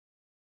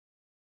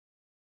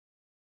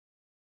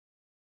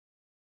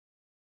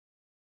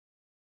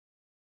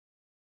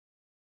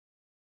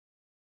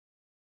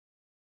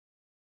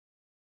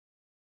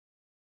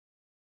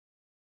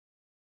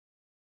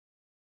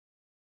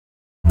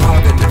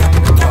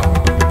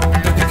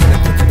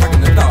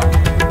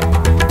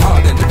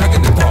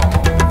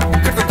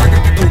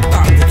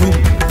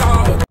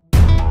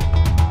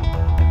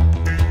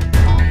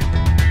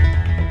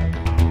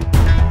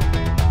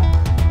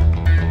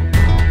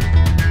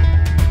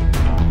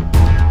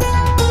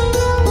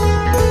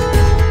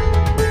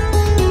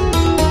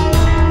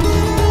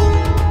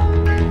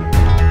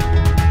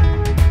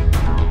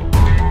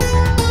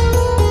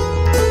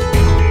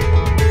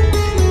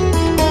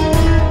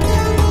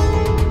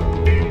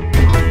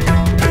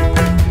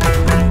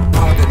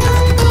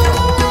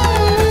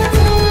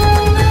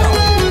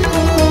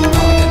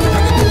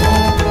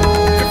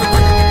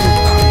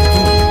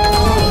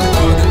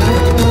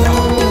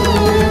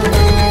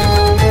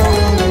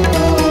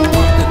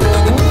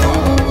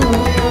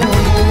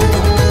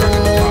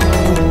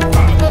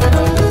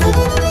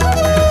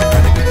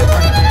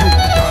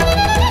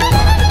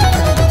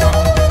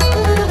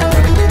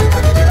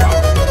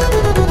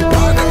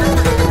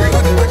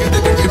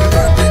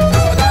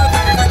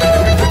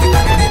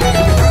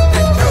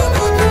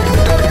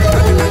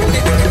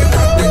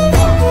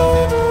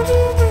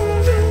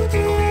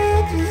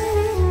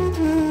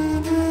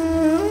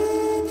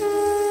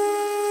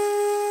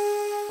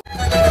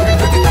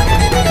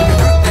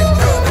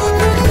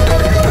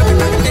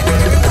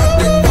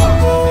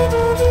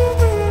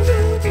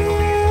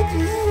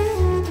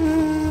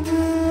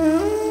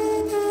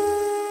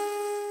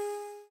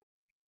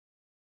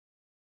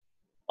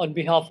On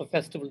behalf of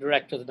Festival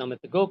Directors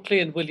Namita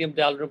Gokhale and William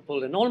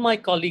Dalrymple and all my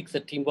colleagues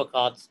at Teamwork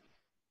Arts,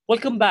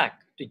 welcome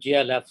back to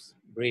JLF's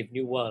Brave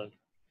New World.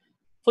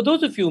 For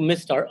those of you who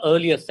missed our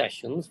earlier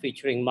sessions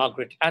featuring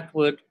Margaret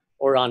Atwood,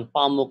 Oran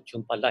Pamuk,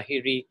 Jhumpa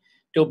Lahiri,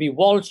 Toby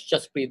Walsh,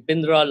 Jaspreet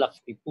Bindra,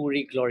 Lakshmi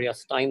Puri, Gloria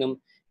Steinem,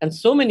 and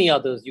so many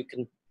others, you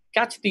can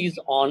catch these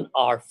on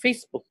our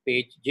Facebook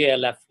page,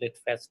 JLF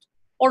Litfest,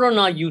 or on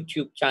our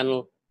YouTube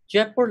channel,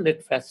 Jaipur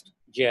Litfest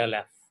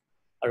JLF.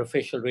 Our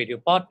official radio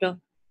partner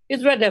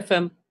is Red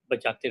FM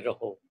Bajate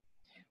Raho.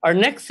 Our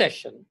next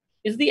session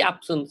is The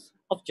Absence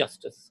of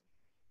Justice.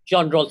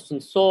 John Ralston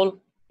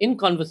Saul in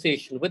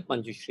conversation with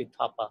Manjushri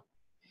Thapa.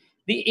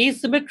 The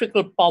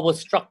asymmetrical power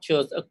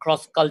structures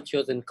across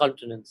cultures and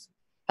continents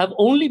have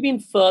only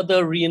been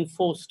further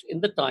reinforced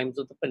in the times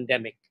of the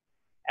pandemic,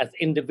 as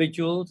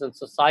individuals and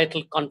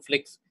societal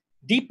conflicts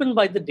deepen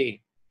by the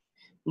day.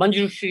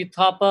 Manjushri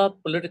Thapa,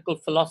 political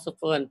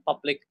philosopher and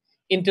public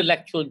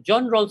intellectual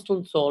John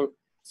Ralston Saul,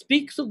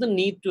 speaks of the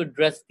need to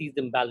address these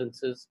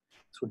imbalances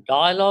through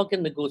dialogue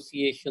and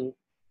negotiation,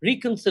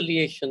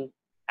 reconciliation,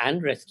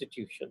 and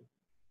restitution.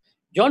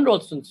 John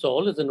Ralston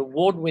Saul is an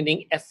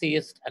award-winning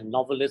essayist and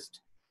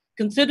novelist,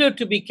 considered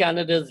to be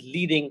Canada's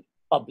leading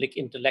public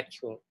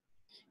intellectual.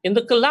 In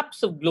The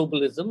Collapse of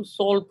Globalism,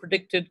 Saul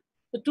predicted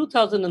the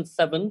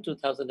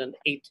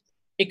 2007-2008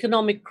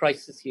 economic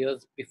crisis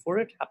years before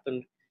it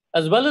happened,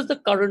 as well as the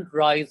current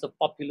rise of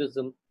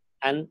populism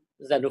and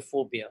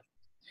xenophobia.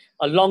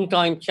 A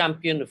longtime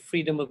champion of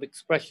freedom of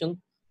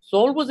expression,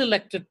 Saul was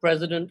elected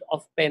president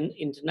of PEN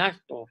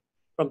International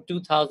from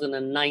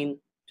 2009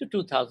 to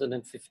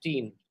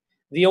 2015,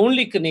 the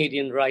only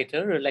Canadian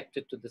writer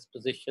elected to this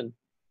position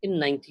in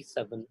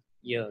 97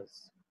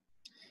 years.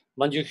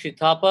 Manjushri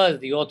Thapa is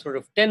the author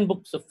of 10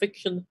 books of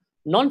fiction,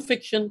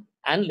 non-fiction,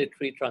 and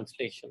literary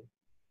translation.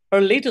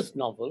 Her latest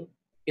novel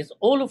is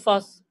All of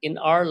Us in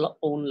Our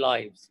Own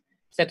Lives,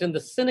 set in the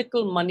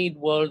cynical, moneyed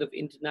world of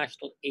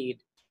international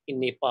aid in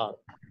Nepal.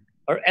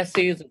 Her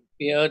essays have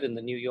appeared in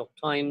the New York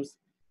Times,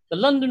 the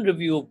London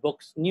Review of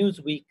Books,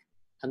 Newsweek,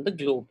 and the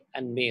Globe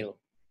and Mail.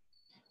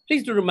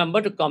 Please do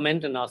remember to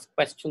comment and ask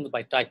questions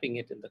by typing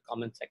it in the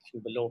comment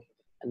section below,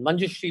 and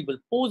Manjushri will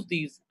pose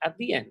these at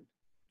the end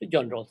to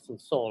John Ralston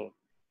Saul.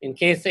 In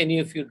case any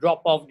of you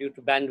drop off due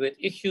to bandwidth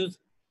issues,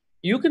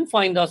 you can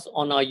find us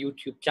on our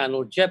YouTube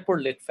channel,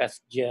 Jaipur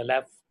Litfest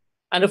JLF.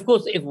 And of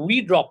course, if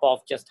we drop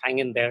off, just hang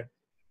in there.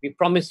 We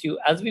promise you,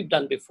 as we've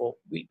done before,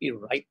 we'll be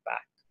right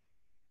back.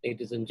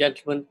 Ladies and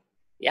gentlemen,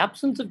 The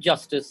Absence of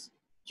Justice,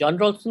 John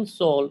Ralston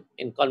Saul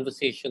in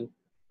conversation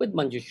with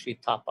Manjushri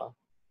Thapa.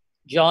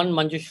 John,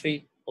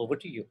 Manjushri, over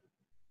to you.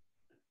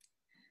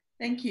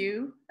 Thank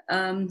you,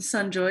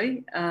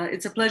 Sanjoy.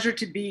 It's a pleasure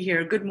to be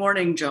here. Good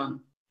morning,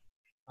 John.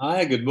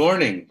 Hi, good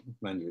morning,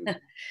 Manju.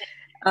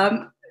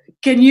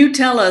 Can you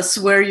tell us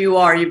where you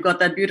are? You've got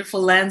that beautiful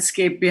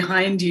landscape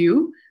behind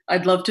you.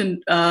 I'd love to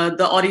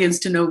the audience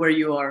to know where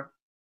you are.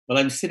 Well,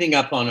 I'm sitting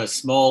up on a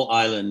small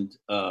island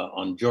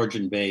on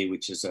Georgian Bay,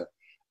 which is a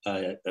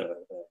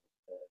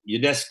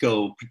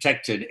UNESCO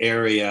protected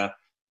area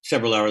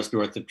several hours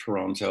north of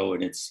Toronto.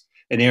 And it's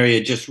an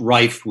area just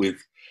rife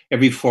with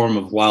every form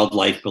of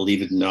wildlife,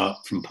 believe it or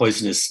not, from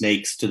poisonous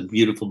snakes to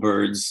beautiful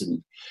birds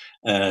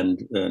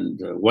and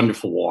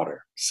wonderful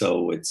water.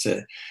 So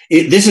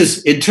this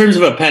is, in terms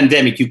of a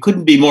pandemic, you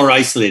couldn't be more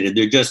isolated.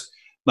 They're just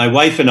my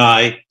wife and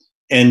I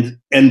and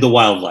the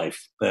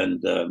wildlife.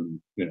 And,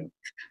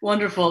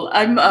 Wonderful.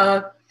 I'm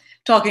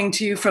talking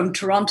to you from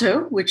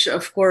Toronto, which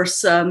of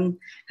course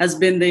has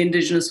been the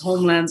Indigenous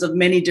homelands of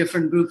many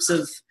different groups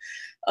of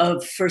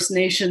First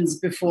Nations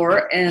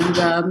before.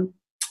 And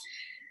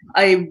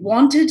I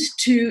wanted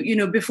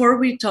to, before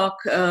we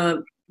talk,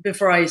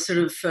 before I sort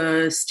of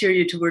steer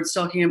you towards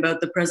talking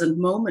about the present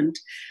moment,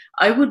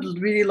 I would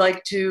really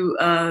like to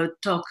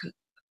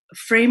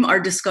frame our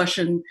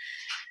discussion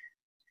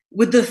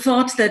with the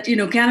thought that,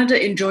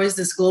 Canada enjoys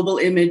this global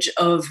image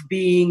of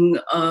being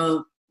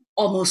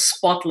almost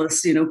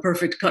spotless,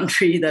 perfect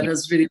country that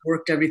has really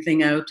worked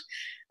everything out.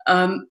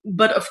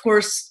 But of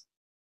course,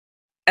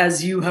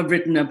 as you have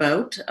written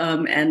about,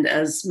 and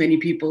as many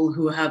people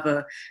who have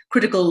a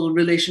critical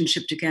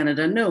relationship to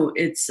Canada know,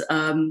 it's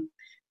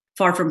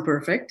far from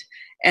perfect.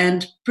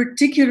 And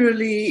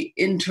particularly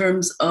in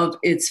terms of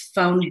its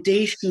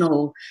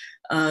foundational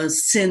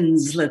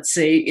sins, let's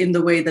say, in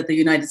the way that the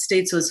United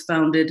States was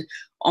founded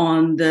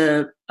on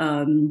the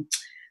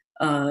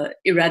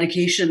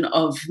eradication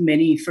of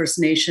many First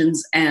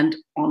Nations and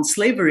on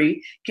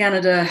slavery,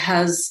 Canada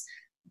has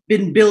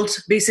been built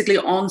basically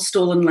on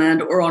stolen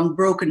land or on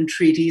broken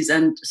treaties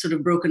and sort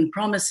of broken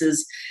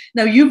promises.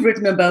 Now, you've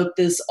written about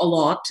this a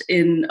lot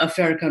in A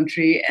Fair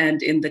Country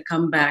and in The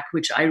Comeback,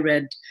 which I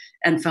read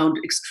and found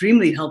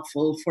extremely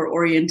helpful for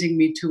orienting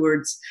me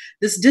towards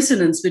this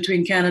dissonance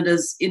between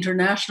Canada's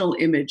international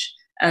image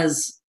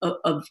as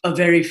a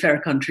very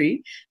fair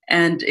country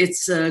and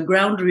its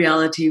ground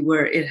reality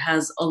where it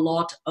has a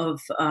lot of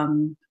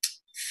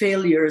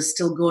failures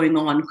still going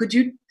on. Could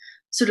you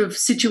sort of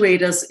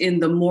situate us in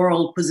the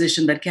moral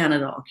position that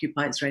Canada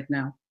occupies right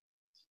now?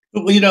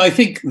 Well, I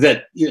think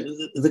that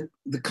the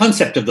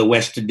concept of the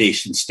Western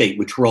nation state,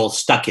 which we're all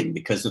stuck in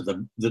because of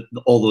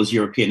all those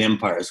European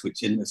empires,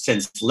 which in a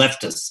sense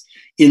left us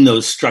in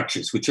those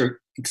structures, which are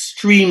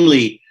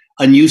extremely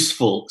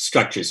unuseful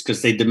structures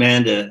because they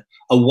demand a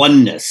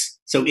oneness.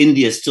 So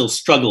India still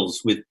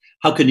struggles with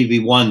how can you be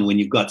one when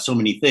you've got so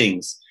many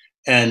things?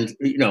 And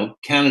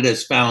Canada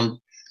has found,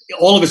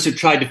 all of us have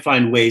tried to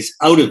find ways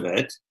out of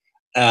it,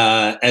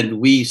 and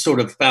we sort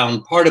of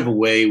found part of a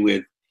way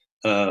with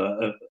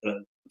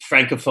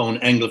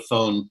Francophone,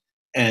 Anglophone,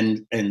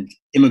 and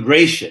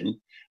immigration,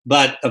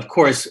 but of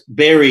course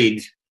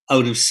buried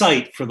out of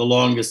sight for the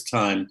longest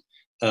time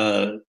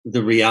the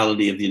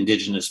reality of the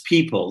indigenous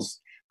peoples,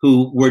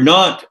 who were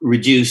not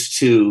reduced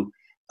to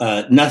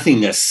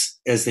nothingness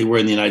as they were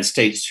in the United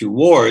States through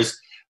wars,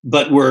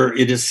 but were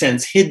in a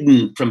sense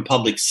hidden from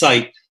public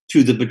sight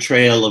through the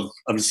betrayal of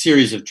a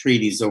series of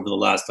treaties over the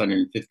last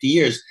 150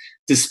 years,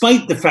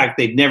 despite the fact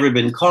they'd never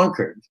been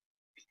conquered.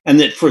 And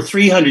that for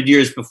 300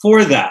 years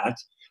before that,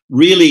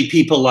 really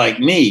people like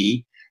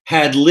me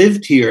had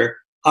lived here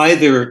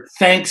either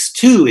thanks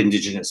to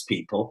indigenous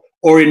people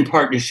or in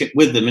partnership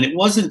with them. And it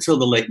wasn't until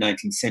the late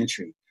 19th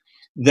century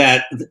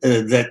that,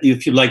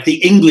 if you like,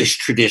 the English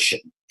tradition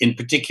in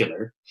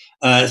particular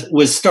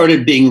was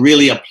started being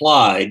really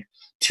applied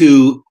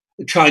to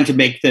trying to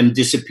make them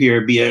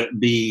disappear,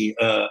 be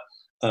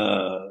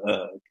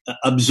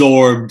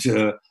absorbed,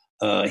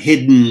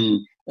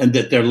 hidden, and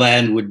that their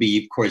land would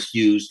be, of course,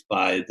 used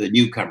by the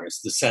newcomers,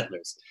 the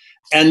settlers.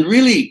 And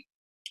really,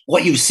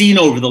 what you've seen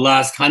over the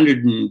last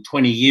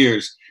 120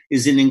 years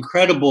is an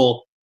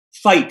incredible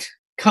fight,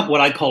 what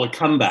I call a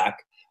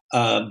comeback,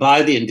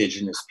 by the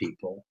indigenous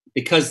people,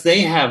 because they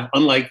have,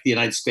 unlike the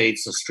United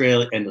States,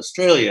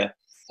 Australia,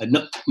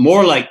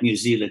 more like New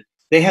Zealand,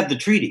 they have the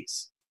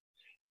treaties.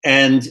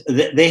 And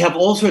they have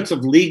all sorts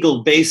of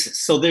legal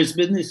basis. So there's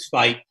been this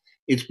fight.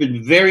 It's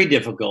been very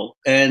difficult.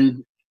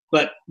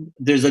 But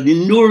there's an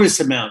enormous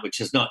amount which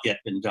has not yet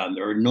been done.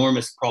 There are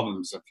enormous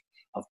problems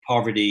of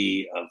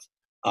poverty,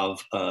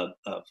 of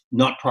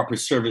not proper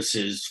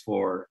services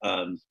for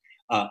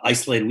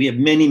isolated. We have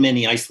many,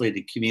 many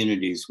isolated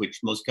communities, which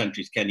most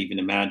countries can't even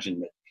imagine,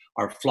 that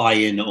are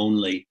fly-in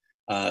only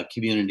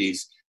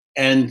communities.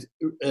 And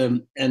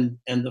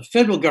the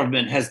federal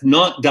government has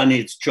not done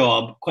its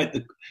job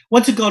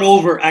once it got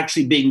over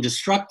actually being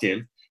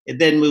destructive, it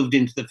then moved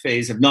into the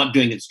phase of not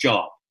doing its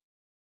job,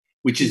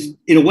 which is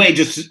in a way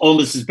just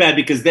almost as bad,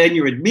 because then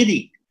you're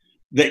admitting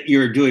that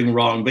you're doing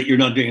wrong, but you're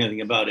not doing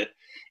anything about it.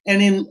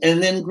 And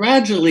then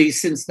gradually,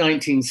 since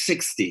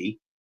 1960,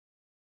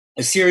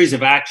 a series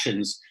of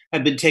actions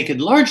have been taken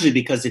largely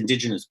because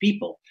indigenous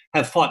people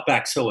have fought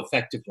back so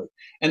effectively.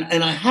 And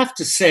I have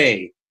to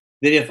say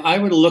that if I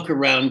were to look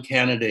around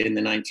Canada in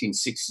the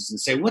 1960s and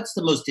say, what's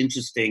the most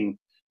interesting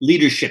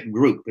leadership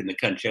group in the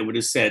country, I would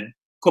have said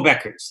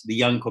Quebecers, the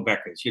young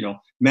Quebecers,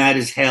 mad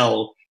as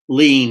hell,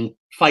 lean,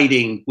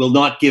 fighting, will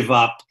not give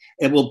up,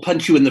 and will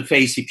punch you in the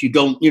face if you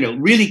don't,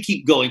 really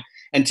keep going.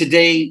 And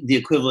today, the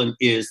equivalent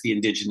is the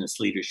indigenous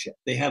leadership.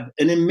 They have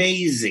an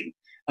amazing,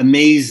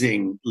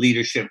 amazing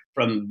leadership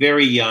from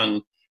very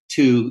young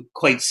to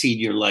quite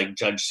senior, like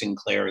Judge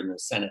Sinclair in the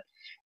Senate.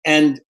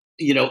 And,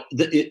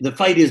 the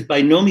fight is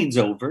by no means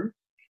over.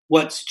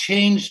 What's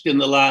changed in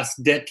the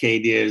last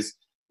decade is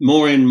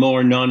more and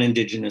more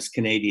non-Indigenous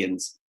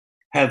Canadians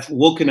have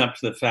woken up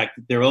to the fact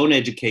that their own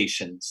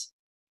educations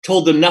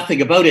told them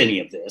nothing about any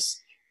of this.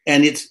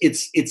 And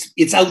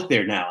it's out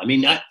there now. I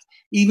mean,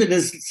 even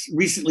as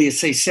recently as,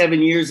 say,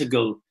 7 years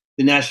ago,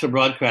 the national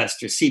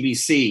broadcaster,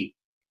 CBC,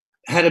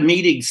 had a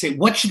meeting saying,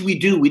 what should we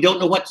do? We don't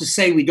know what to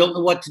say. We don't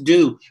know what to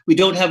do. We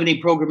don't have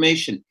any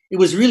programmation. It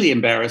was really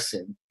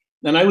embarrassing.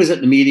 And I was at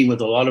the meeting with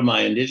a lot of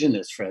my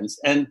Indigenous friends,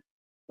 and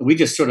we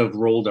just sort of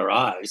rolled our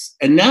eyes.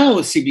 And now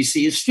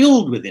CBC is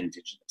filled with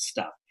Indigenous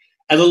stuff.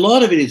 And a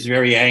lot of it is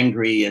very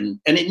angry, and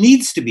it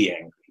needs to be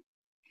angry.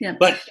 Yeah.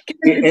 But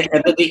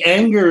the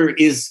anger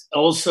is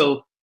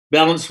also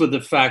balanced with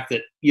the fact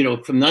that,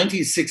 from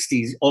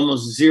 1960s,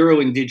 almost zero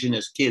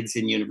Indigenous kids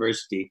in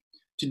university.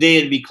 Today,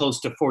 it'd be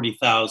close to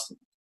 40,000.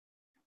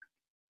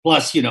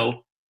 Plus,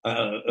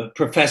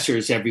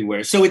 professors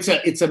everywhere. So it's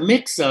a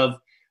mix of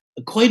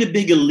quite a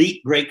big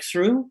elite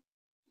breakthrough,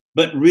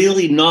 but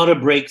really not a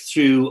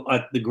breakthrough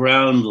at the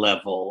ground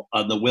level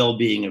on the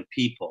well-being of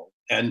people,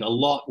 and a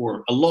lot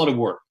of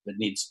work that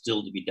needs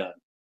still to be done.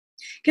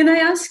 Can I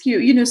ask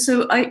you,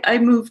 so I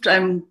moved,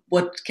 I'm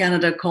what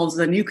Canada calls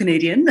a new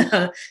Canadian,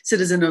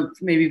 citizen of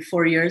maybe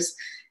 4 years.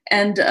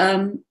 And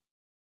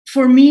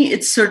for me,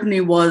 it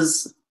certainly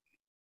was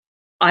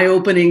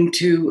eye-opening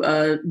to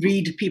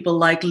read people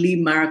like Lee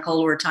Maracle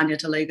or Tanya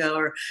Talega,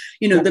 or,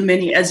 the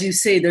many, as you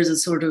say, there's a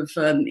sort of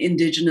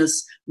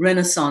Indigenous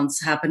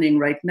renaissance happening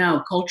right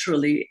now,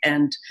 culturally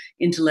and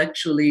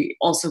intellectually,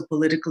 also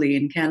politically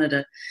in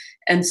Canada.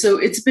 And so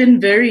it's been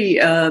very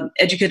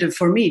educative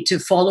for me to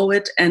follow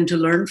it and to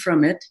learn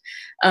from it.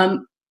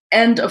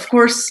 And of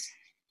course,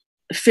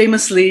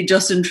 famously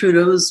Justin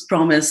Trudeau's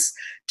promise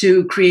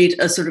to create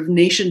a sort of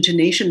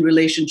nation-to-nation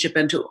relationship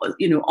and to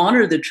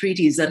honor the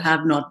treaties that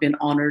have not been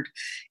honored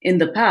in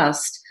the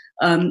past.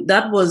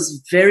 That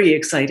was very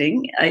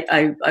exciting,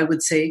 I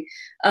would say.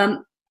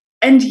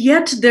 And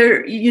yet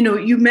there,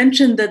 you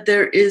mentioned that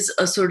there is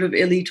a sort of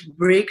elite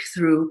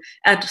breakthrough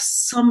at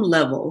some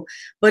level,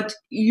 but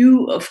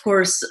you, of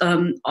course,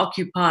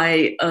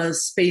 occupy a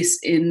space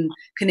in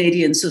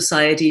Canadian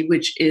society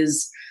which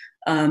is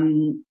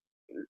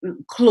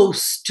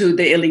close to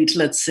the elite,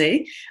 let's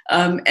say.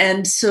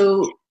 And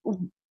so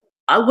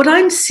what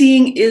I'm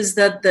seeing is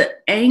that the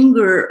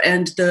anger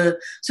and the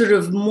sort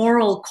of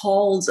moral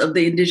calls of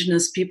the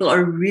Indigenous people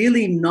are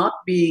really not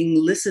being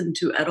listened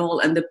to at all.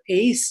 And the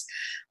pace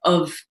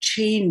of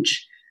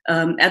change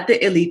at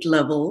the elite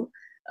level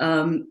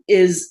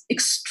is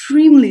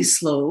extremely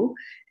slow.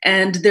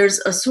 And there's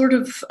a sort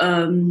of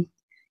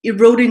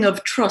eroding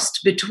of trust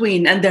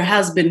between, and there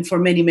has been for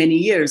many, many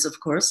years, of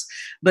course,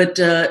 but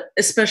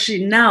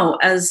especially now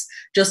as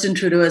Justin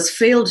Trudeau has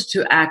failed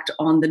to act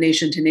on the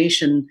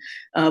nation-to-nation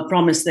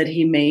promise that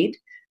he made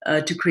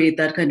to create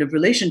that kind of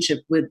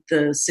relationship with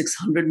the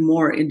 600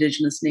 more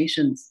Indigenous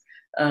nations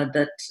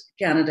that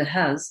Canada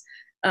has.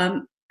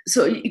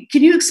 So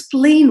can you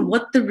explain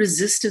what the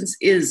resistance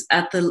is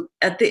at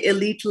the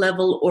elite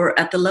level or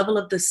at the level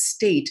of the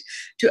state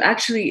to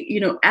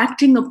actually,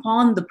 acting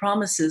upon the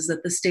promises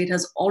that the state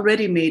has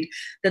already made,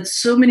 that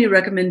so many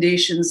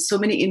recommendations, so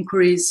many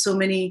inquiries, so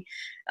many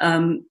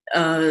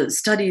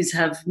studies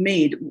have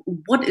made?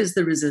 What is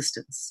the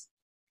resistance?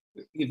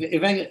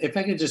 If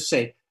I could just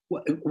say,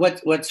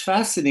 what's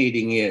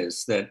fascinating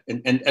is that,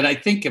 and I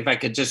think if I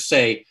could just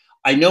say,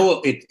 I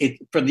know it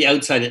from the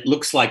outside, it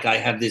looks like I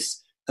have this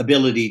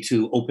ability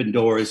to open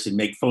doors and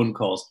make phone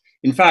calls.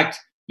 In fact,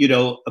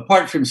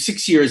 apart from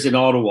 6 years in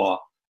Ottawa,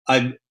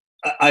 I've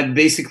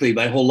basically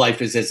my whole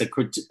life is as a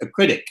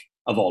critic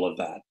of all of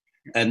that.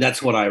 And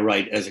that's what I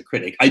write as a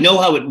critic. I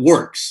know how it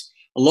works.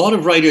 A lot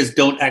of writers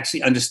don't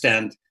actually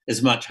understand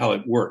as much how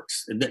it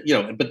works.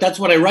 But that's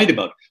what I write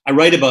about. I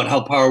write about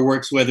how power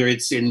works, whether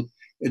it's in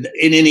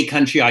any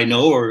country I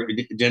know or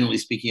generally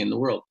speaking in the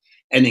world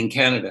and in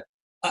Canada.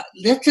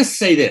 Let's just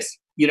say this,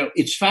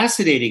 it's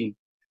fascinating.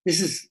 This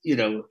is,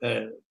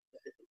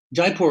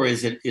 Jaipur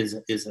is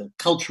a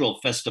cultural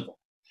festival.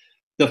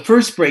 The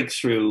first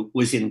breakthrough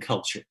was in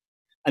culture.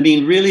 I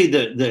mean, really,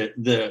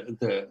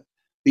 the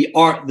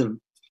art, the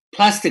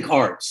plastic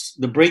arts,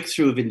 the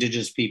breakthrough of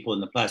Indigenous people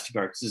in the plastic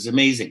arts is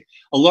amazing.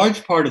 A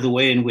large part of the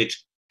way in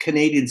which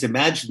Canadians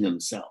imagine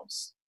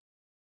themselves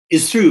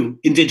is through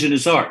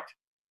Indigenous art.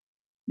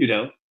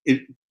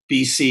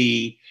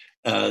 BC,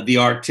 the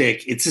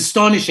Arctic. It's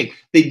astonishing.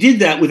 They did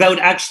that without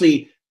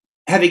actually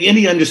having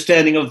any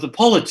understanding of the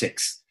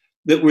politics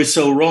that were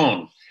so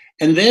wrong.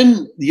 And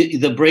then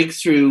the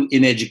breakthrough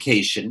in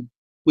education,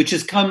 which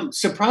has come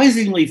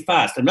surprisingly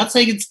fast. I'm not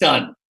saying it's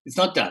done. It's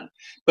not done.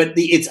 But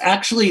it's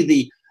actually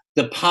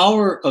the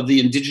power of the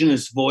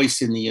Indigenous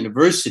voice in the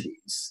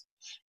universities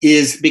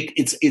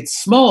it's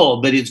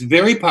small, but it's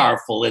very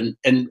powerful and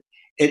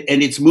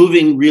it's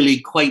moving really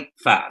quite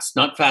fast.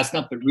 Not fast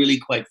enough, but really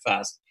quite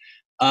fast.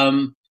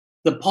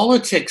 The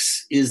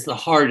politics is the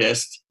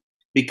hardest,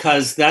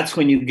 because that's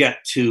when you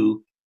get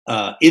to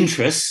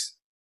interests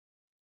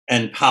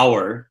and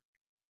power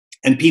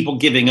and people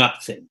giving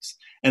up things.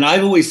 And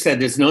I've always said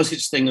there's no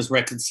such thing as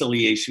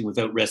reconciliation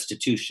without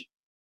restitution.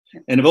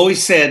 And I've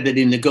always said that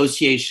in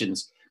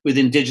negotiations with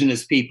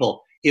Indigenous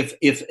people,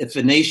 if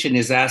a nation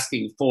is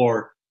asking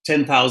for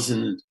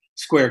 10,000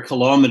 square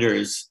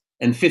kilometers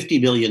and $50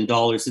 billion,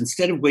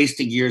 instead of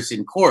wasting years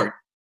in court,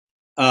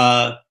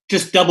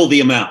 just double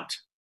the amount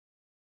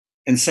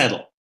and settle.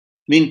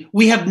 I mean,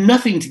 we have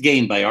nothing to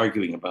gain by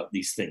arguing about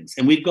these things,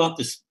 and we've got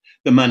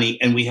the money,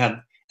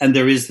 and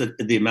there is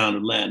the amount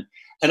of land.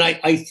 And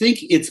I think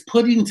it's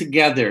putting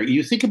together.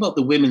 You think about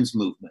the women's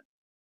movement,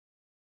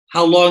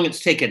 how long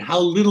it's taken, how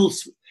little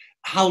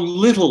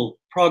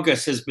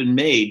progress has been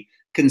made,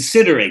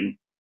 considering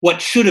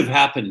what should have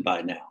happened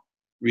by now.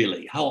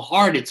 Really, how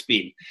hard it's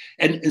been,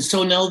 and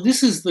so now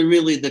this is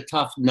really the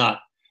tough nut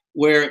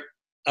where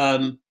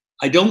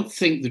I don't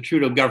think the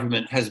Trudeau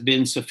government has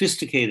been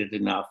sophisticated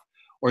enough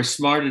or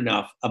smart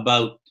enough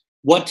about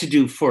what to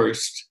do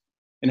first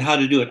and how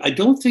to do it. I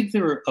don't think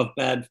they're of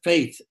bad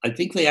faith. I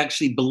think they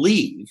actually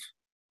believe,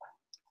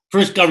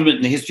 first government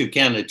in the history of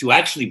Canada to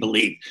actually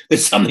believe that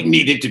something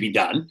needed to be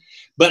done,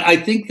 but I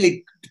think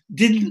they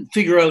didn't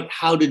figure out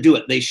how to do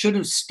it. They should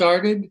have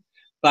started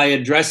by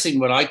addressing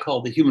what I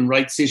call the human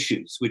rights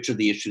issues, which are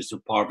the issues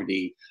of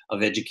poverty,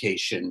 of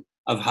education,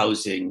 of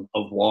housing,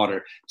 of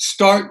water.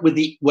 Start with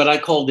what I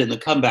called in the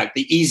comeback,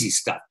 the easy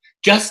stuff.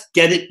 Just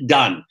get it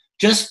done.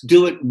 Just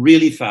do it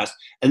really fast,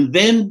 and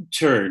then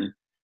turn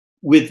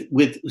with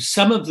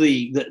some of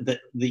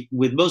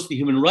with most of the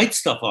human rights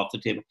stuff off the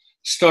table.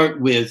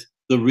 Start with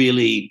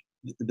the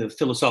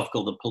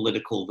philosophical, the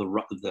political,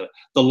 the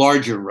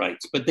larger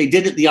rights. But they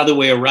did it the other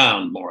way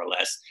around, more or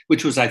less,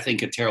 which was, I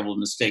think, a terrible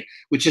mistake,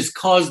 which has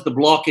caused the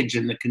blockage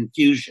and the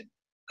confusion,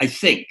 I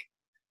think.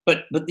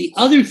 But the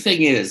other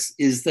thing is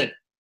that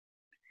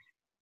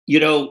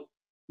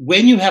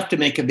when you have to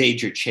make a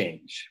major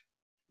change,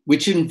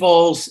 which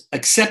involves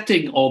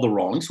accepting all the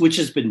wrongs, which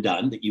has been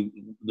done,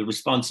 the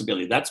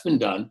responsibility, that's been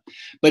done.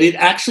 But it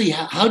actually,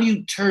 how do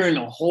you turn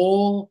a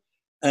whole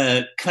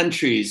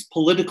country's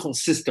political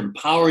system,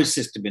 power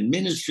system,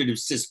 administrative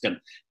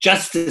system,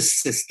 justice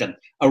system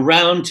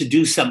around to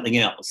do something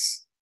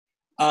else?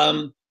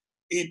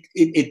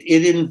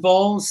 It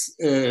involves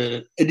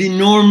an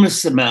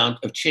enormous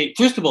amount of change.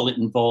 First of all, it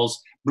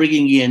involves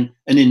bringing in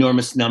an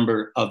enormous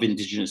number of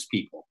Indigenous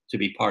people to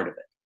be part of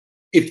it.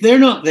 If they're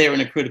not there in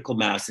a critical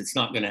mass, it's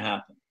not going to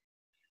happen.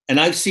 And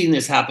I've seen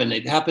this happen.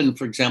 It happened,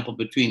 for example,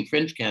 between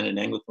French Canada and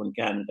Anglophone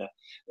Canada,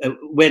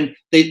 when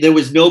there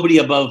was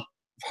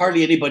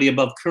hardly anybody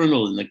above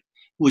colonel who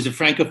was a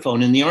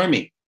francophone in the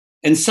army.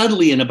 And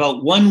suddenly, in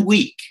about 1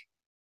 week,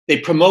 they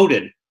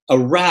promoted a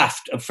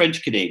raft of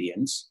French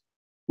Canadians,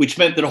 which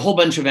meant that a whole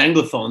bunch of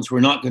Anglophones were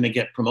not going to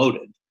get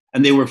promoted.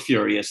 And they were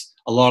furious.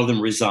 A lot of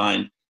them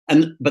resigned.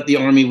 But the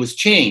army was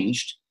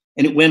changed,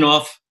 and it went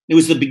off. It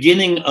was the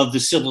beginning of the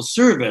civil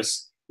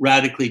service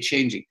radically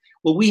changing.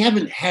 Well, we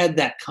haven't had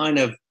that kind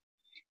of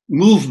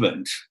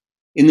movement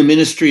in the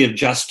Ministry of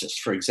Justice,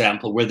 for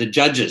example, where the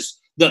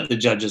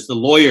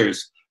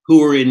lawyers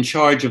who are in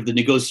charge of the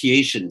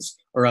negotiations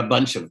are a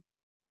bunch of,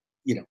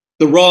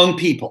 the wrong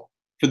people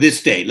for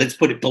this day. Let's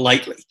put it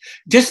politely.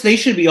 They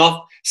should be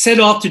sent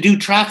off to do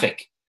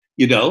traffic,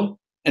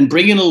 and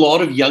bring in a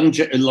lot of young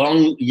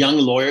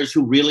lawyers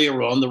who really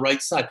are on the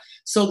right side.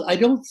 So I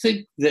don't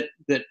think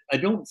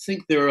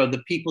there are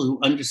the people who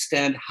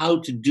understand how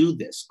to do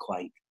this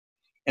quite.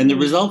 And the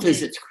result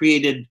is it's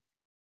created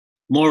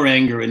more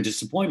anger and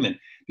disappointment,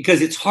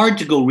 because it's hard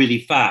to go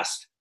really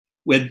fast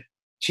when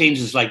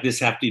changes like this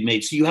have to be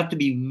made. So you have to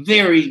be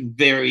very,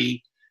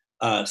 very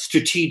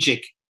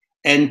strategic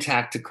and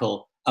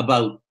tactical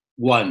about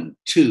 1,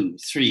 2,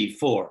 3,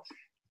 4.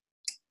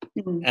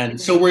 And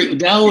so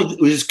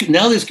there's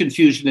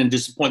confusion and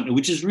disappointment,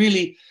 which is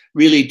really,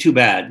 really too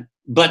bad.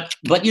 But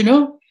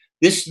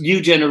this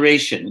new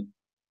generation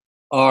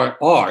are,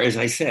 as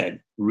I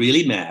said,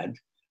 really mad,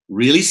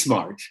 really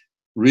smart,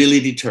 really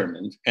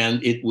determined,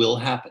 and it will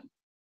happen.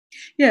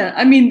 Yeah,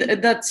 I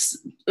mean, that's,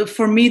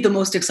 for me, the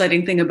most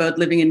exciting thing about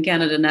living in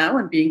Canada now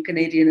and being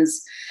Canadian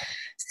is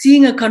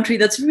seeing a country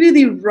that's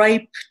really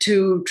ripe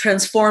to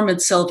transform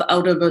itself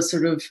out of a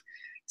sort of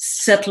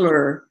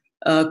settler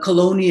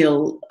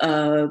colonial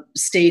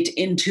state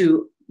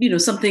into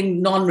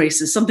something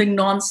non-racist, something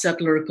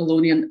non-settler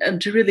colonial,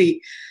 and to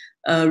really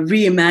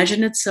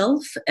reimagine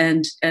itself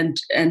and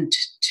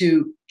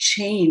to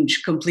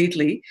change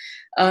completely.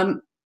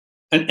 And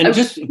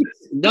just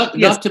not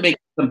to make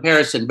a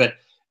comparison, but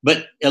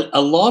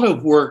a lot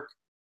of work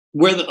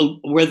where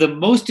the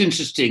most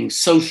interesting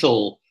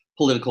social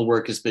political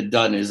work has been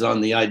done is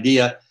on the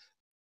idea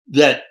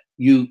that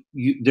the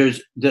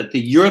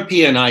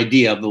European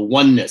idea of the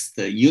oneness,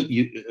 the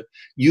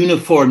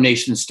uniform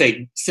nation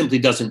state simply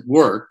doesn't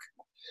work,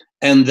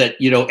 and that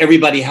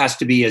everybody has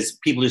to be, as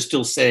people are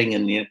still saying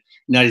in the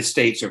United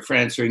States or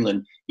France or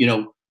England,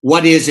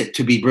 what is it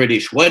to be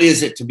British? What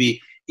is it to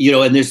be,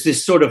 and there's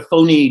this sort of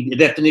phony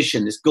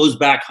definition. This goes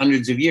back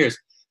hundreds of years.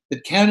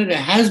 That Canada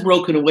has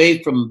broken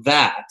away from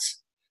that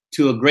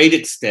to a great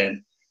extent.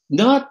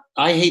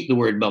 I hate the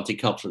word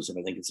multiculturalism.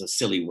 I think it's a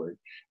silly word.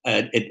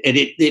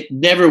 It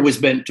never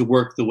was meant to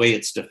work the way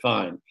it's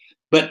defined.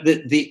 But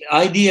the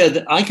idea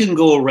that I can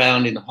go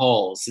around in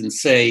halls and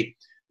say,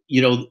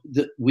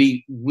 that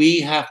we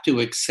have to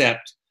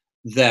accept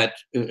that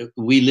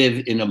we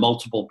live in a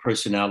multiple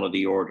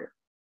personality order,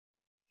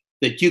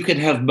 that you can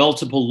have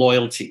multiple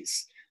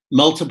loyalties,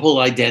 multiple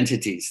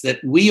identities, that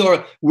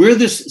we're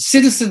the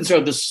citizens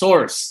are the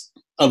source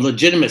of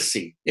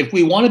legitimacy. If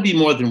we want to be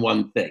more than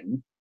one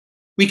thing,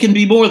 we can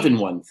be more than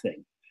one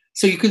thing.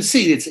 So you can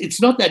see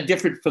it's not that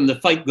different from the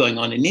fight going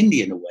on in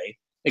India in a way,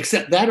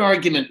 except that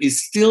argument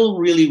is still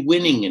really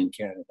winning in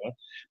Canada.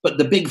 But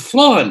the big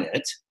flaw in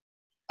it,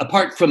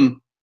 apart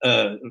from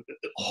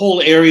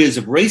whole areas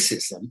of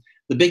racism,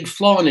 the big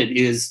flaw in it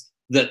is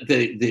that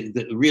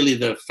really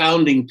the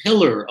founding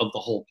pillar of the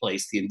whole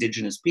place, the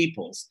Indigenous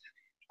peoples,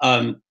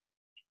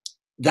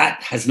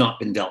 that has not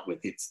been dealt with.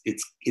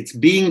 It's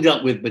being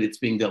dealt with, but it's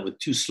being dealt with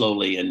too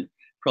slowly and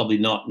probably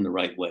not in the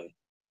right way.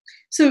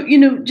 So,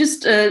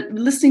 just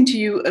listening to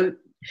you,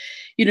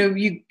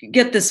 you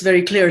get this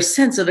very clear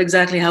sense of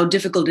exactly how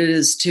difficult it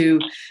is to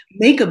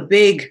make a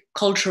big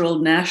cultural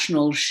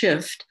national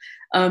shift.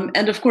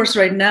 And of course,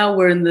 right now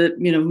we're in the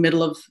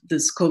middle of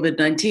this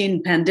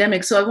COVID-19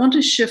 pandemic. So I want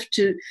to shift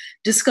to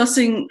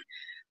discussing,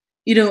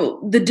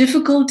 the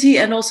difficulty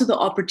and also the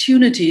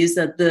opportunities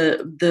that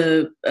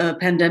the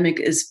pandemic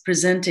is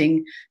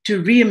presenting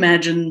to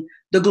reimagine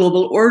the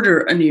global order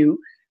anew.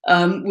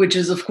 Which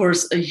is, of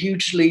course, a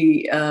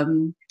hugely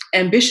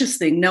ambitious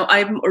thing. Now,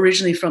 I'm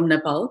originally from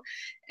Nepal,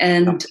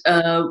 and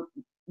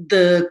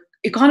the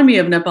economy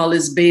of Nepal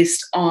is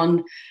based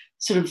on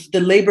sort of the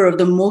labor of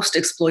the most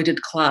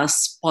exploited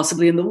class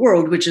possibly in the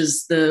world, which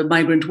is the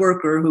migrant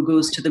worker who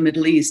goes to the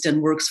Middle East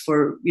and works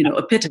for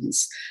a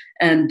pittance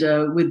and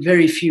with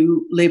very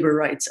few labor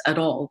rights at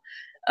all.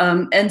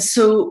 And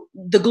so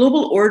the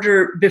global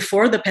order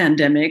before the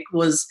pandemic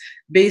was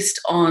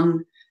based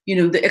on,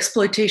 the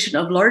exploitation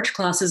of large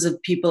classes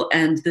of people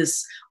and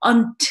this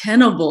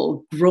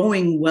untenable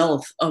growing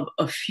wealth of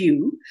a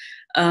few.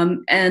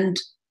 And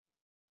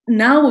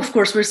now, of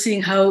course, we're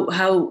seeing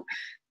how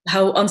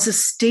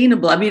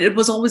unsustainable. I mean, it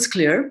was always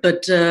clear,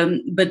 but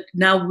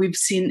now we've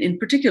seen in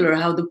particular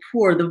how the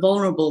poor, the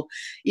vulnerable,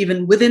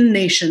 even within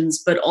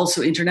nations, but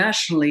also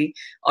internationally,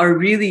 are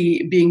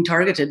really being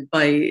targeted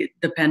by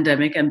the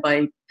pandemic and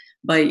by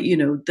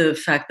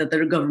the fact that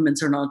their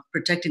governments are not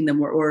protecting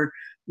them, or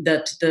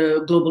that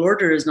the global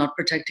order is not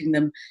protecting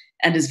them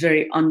and is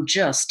very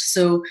unjust.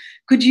 So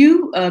could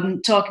you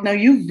talk now?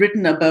 You've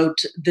written about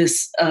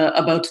this,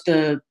 about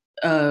the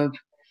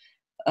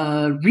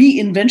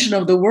reinvention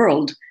of the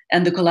world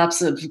and the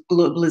collapse of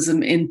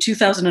globalism in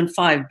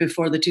 2005,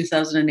 before the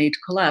 2008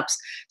 collapse.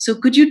 So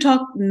could you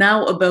talk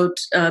now about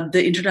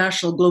the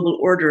international global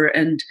order,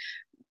 and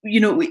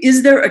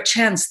is there a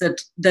chance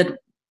that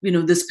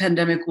this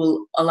pandemic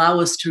will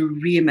allow us to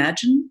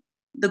reimagine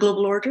the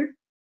global order?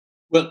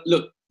 Well,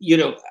 look,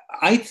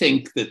 I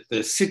think that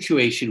the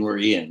situation we're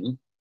in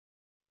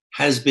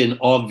has been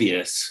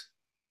obvious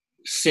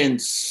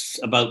since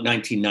about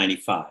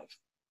 1995.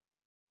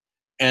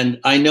 And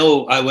I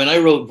know when I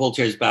wrote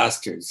Voltaire's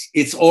Bastards,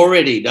 it's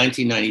already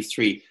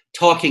 1993,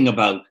 talking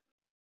about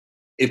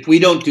if we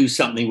don't do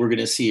something, we're going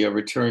to see a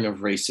return of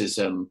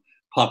racism,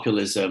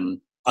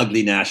 populism,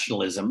 ugly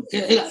nationalism.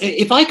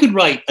 If I could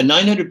write a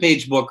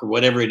 900-page book or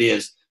whatever it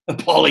is,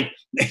 appalling,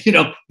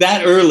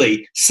 that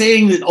early,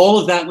 saying that all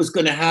of that was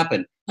going to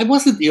happen, I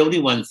wasn't the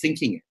only one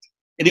thinking it,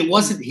 and it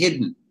wasn't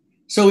hidden.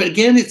 So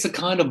again, it's a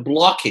kind of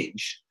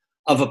blockage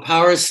of a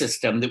power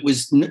system that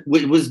was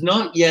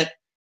not yet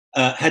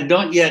had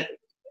not yet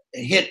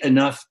hit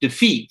enough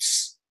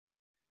defeats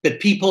that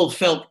people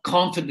felt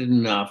confident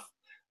enough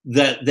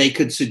that they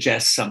could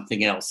suggest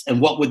something else. And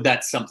what would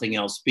that something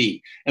else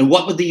be? And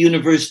what would the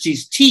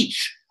universities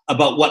teach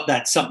about what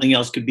that something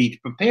else could be to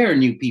prepare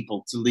new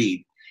people to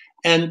lead?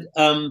 And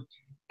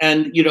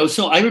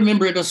so I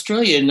remember in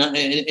Australia in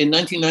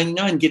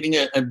 1999 giving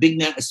a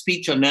big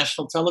speech on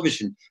national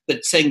television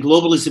that saying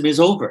globalism is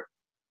over.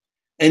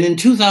 And in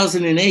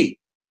 2008,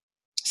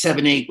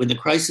 7-8, when the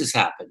crisis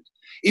happened,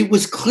 it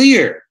was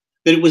clear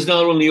that it was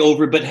not only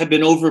over, but had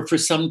been over for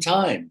some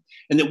time,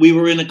 and that we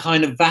were in a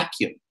kind of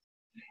vacuum.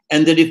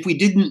 And that if we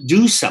didn't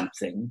do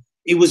something,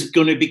 it was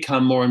going to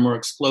become more and more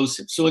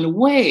explosive. So in a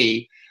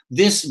way,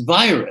 this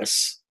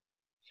virus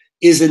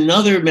is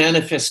another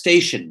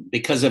manifestation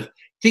because of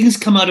things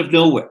come out of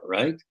nowhere,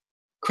 right?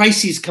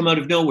 Crises come out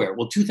of nowhere.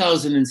 Well,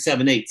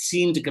 2007-8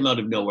 seemed to come out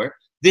of nowhere.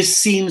 This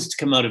seems to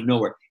come out of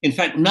nowhere. In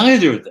fact,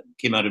 neither of them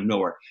came out of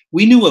nowhere.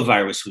 We knew a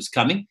virus was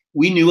coming.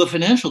 We knew a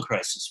financial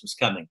crisis was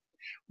coming.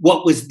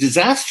 What was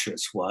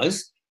disastrous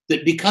was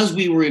that because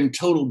we were in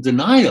total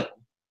denial,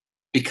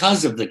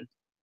 because of the,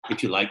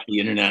 if you like,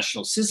 the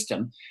international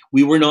system,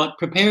 we were not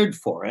prepared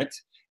for it.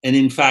 And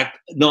in fact,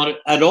 not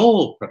at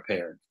all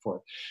prepared for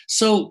it.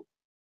 So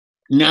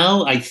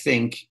now I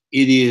think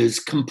it is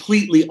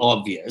completely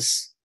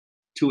obvious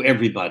to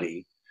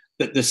everybody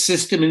that the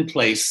system in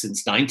place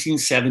since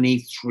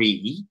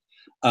 1973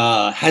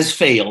 has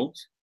failed.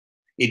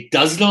 It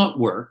does not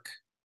work.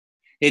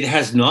 It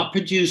has not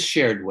produced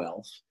shared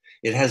wealth.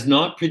 It has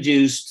not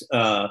produced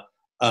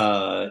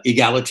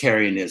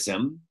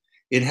egalitarianism.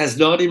 It has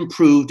not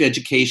improved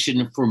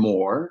education for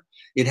more.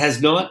 It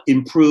has not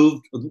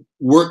improved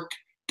work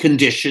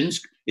conditions.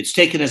 It's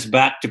taken us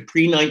back to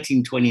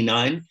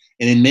pre-1929,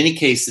 and in many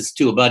cases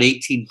to about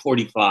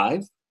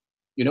 1845.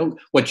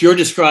 What you're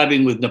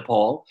describing with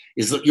Nepal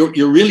is that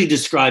you're really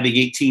describing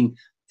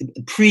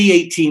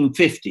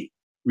pre-1850,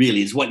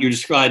 really, is what you're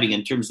describing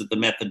in terms of the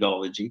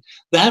methodology.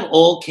 That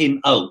all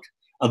came out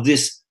of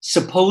this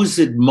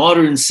supposed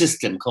modern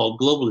system called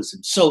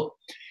globalism. So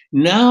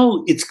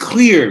now it's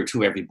clear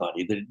to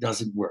everybody that it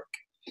doesn't work.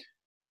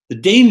 The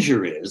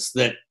danger is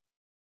that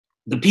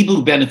the people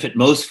who benefit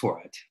most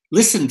for it,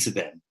 listen to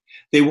them.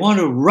 They want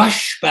to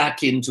rush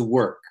back into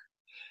work.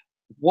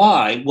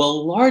 Why?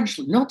 Well,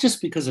 largely, not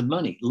just because of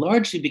money,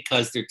 largely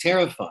because they're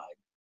terrified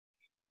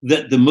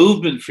that the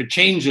movement for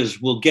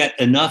changes will get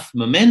enough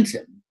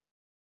momentum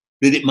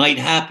that it might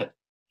happen.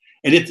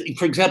 And if,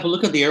 for example,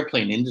 look at the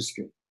airplane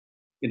industry.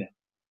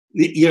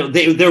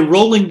 They're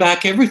rolling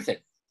back everything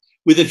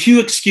with a few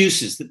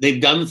excuses that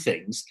they've done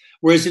things,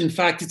 whereas in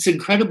fact it's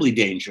incredibly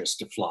dangerous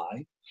to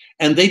fly,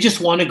 and they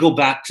just want to go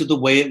back to the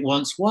way it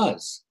once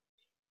was,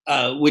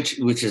 which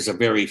is a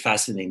very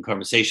fascinating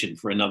conversation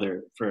for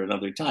another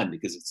time,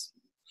 because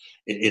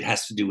it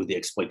has to do with the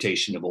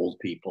exploitation of old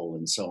people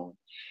and so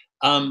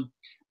on.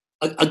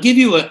 I'll give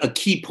you a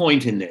key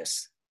point in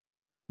this: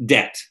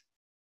 debt.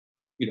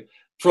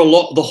 For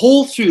the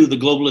whole through the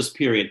globalist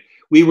period,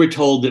 we were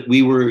told that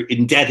we were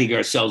indebting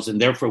ourselves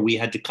and therefore we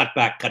had to cut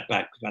back.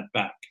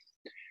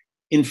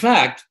 In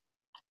fact,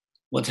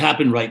 what's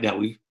happened right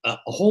now, a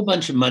whole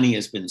bunch of money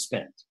has been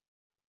spent,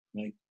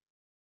 right?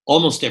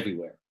 Almost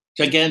everywhere,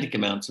 gigantic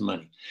amounts of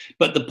money.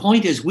 But the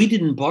point is, we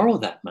didn't borrow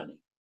that money.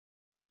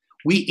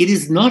 It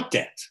is not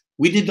debt.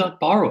 We did not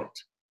borrow it.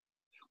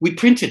 We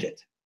printed it.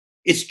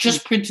 It's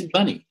just printed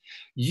money.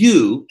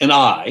 You and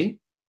I,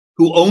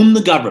 who own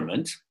the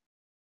government,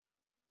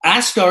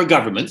 asked our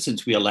government,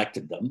 since we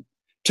elected them,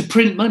 to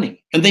print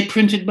money, and they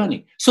printed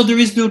money. So there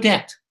is no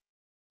debt.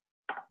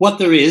 What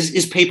there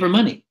is paper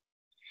money.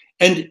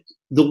 And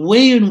the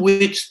way in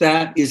which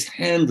that is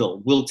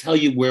handled will tell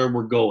you where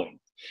we're going.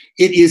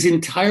 It is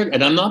entirely,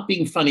 and I'm not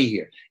being funny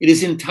here, it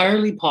is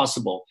entirely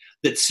possible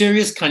that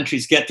serious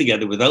countries get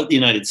together without the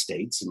United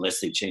States, unless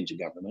they change a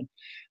government,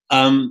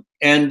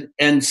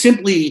 and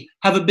simply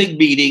have a big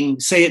meeting,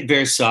 say at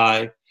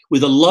Versailles,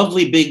 with a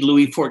lovely big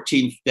Louis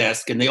XIV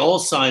desk, and they all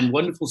sign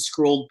wonderful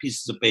scrolled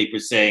pieces of paper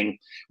saying,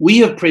 we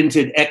have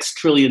printed X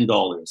trillion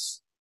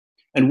dollars,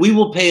 and we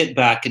will pay it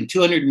back in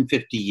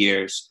 250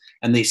 years,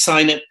 and they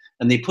sign it,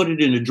 and they put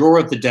it in a drawer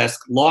of the desk,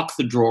 lock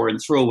the drawer, and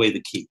throw away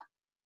the key.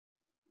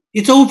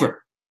 It's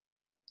over.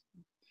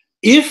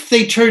 If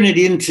they turn it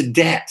into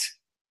debt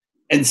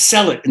and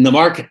sell it in the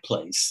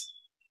marketplace,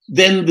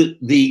 then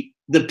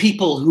the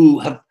people who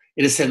have,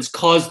 in a sense,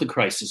 caused the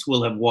crisis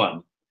will have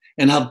won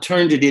and have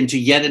turned it into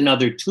yet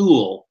another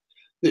tool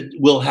that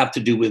will have to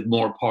do with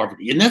more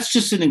poverty. And that's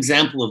just an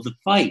example of the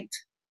fight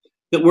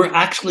that we're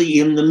actually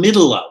in the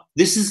middle of.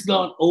 This is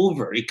not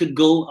over. It could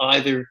go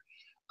either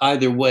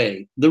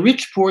way. The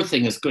rich-poor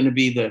thing is going to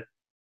be the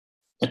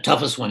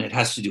toughest one. It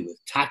has to do with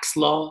tax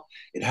law.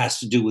 It has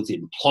to do with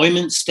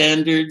employment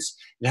standards.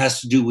 It has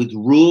to do with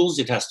rules.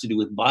 It has to do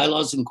with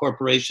bylaws and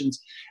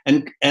corporations.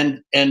 And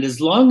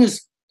as long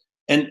as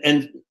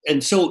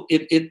so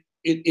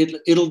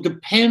it'll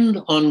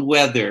depend on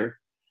whether,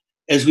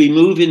 as we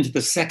move into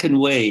the second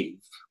wave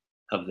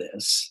of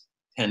this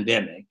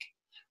pandemic,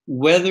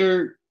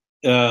 whether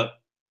the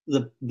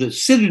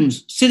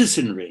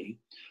citizenry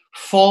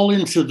fall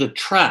into the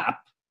trap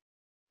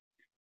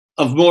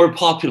of more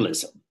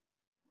populism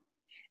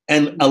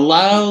and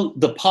allow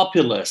the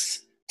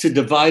populace to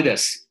divide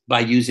us by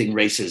using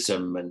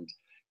racism and,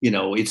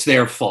 it's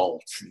their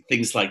fault, and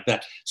things like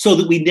that, so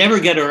that we never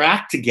get our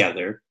act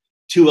together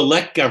to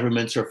elect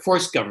governments or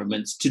force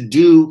governments to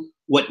do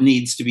what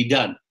needs to be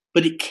done.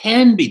 But it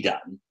can be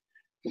done.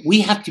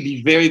 We have to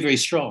be very, very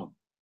strong.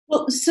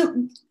 Well,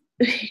 so,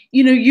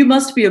 you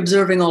must be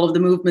observing all of the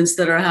movements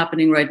that are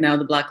happening right now.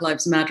 The Black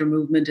Lives Matter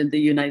movement in the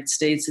United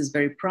States is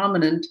very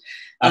prominent.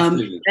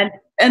 Absolutely.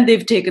 And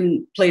they've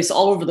taken place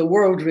all over the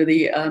world,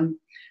 really.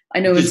 I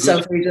know in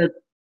South Asia,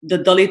 the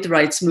Dalit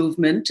rights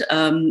movement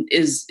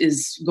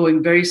is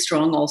going very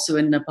strong also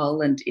in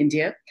Nepal and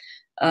India.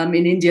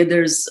 In India,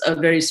 there's a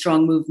very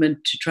strong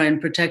movement to try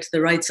and protect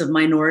the rights of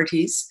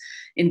minorities,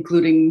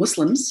 including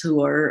Muslims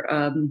who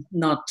are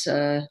not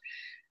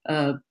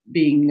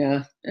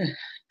being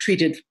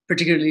treated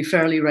particularly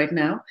fairly right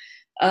now.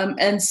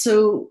 And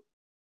so,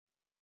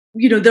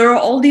 there are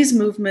all these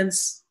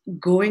movements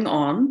going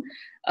on.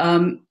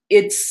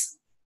 It's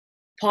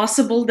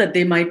possible that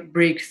they might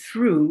break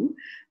through,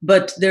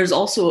 but there's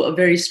also a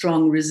very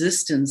strong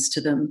resistance to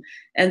them.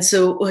 And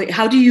so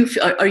how do you,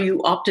 are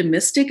you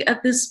optimistic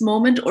at this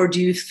moment, or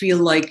do you feel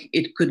like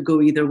it could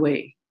go either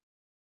way?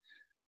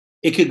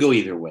 It could go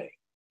either way.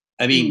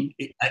 I mean,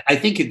 I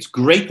think it's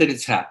great that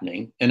it's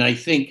happening. And I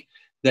think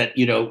that,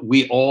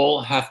 we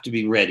all have to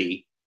be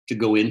ready to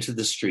go into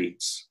the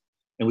streets,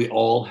 and we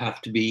all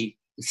have to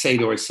say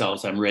to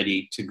ourselves, I'm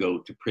ready to go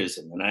to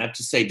prison. And I have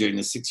to say, during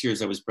the 6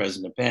 years I was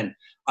president of Penn,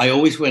 I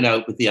always went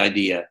out with the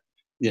idea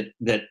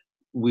that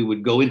we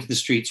would go into the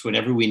streets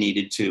whenever we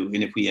needed to.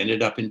 And if we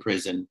ended up in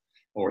prison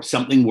or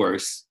something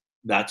worse,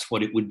 that's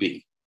what it would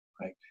be.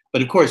 Right.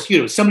 But of course,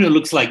 someone who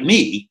looks like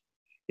me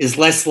is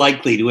less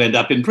likely to end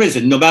up in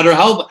prison, no matter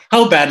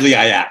how badly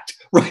I act.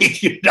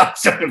 Right.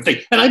 Sort of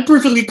thing. And I'm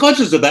perfectly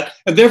conscious of that.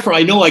 And therefore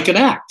I know I can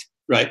act.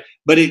 Right.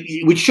 But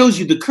which shows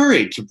you the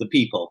courage of the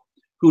people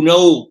who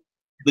know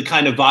the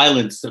kind of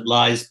violence that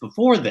lies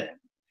before them.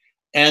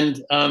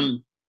 And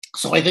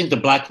so I think the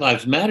Black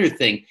Lives Matter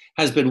thing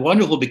has been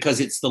wonderful, because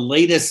it's the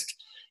latest,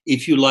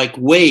 if you like,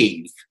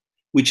 wave,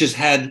 which has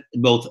had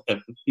both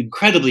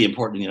incredibly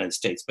important in the United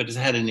States, but has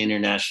had an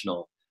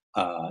international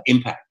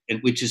impact,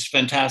 and which is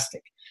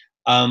fantastic.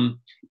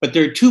 But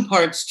there are two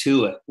parts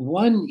to it.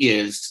 One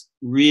is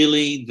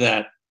really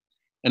that,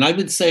 and I've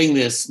been saying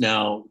this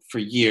now for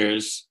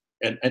years,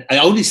 and I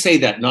only say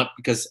that not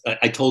because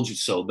I told you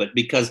so, but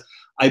because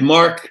I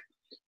mark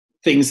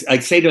things. I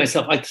say to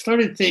myself, I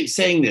started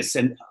saying this,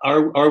 and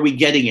are we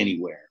getting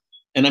anywhere?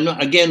 And I'm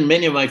not, again,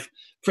 many of my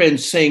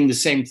friends saying the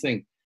same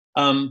thing.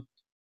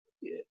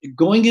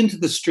 Going into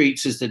the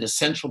streets is an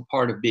essential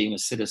part of being a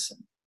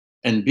citizen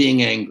and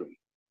being angry.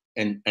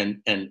 And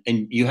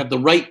you have the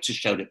right to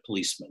shout at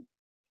policemen.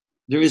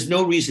 There is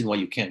no reason why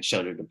you can't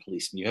shout at a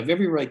policeman. You have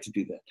every right to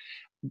do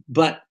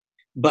that.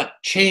 But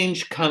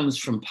change comes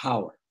from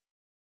power.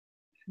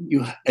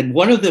 And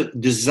one of the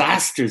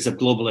disasters of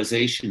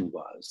globalization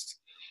was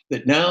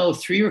that now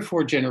 3 or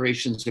 4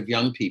 generations of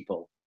young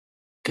people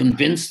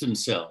convinced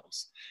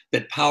themselves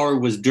that power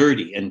was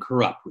dirty and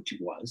corrupt, which it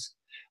was,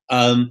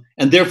 and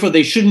therefore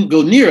they shouldn't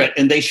go near it,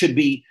 and they should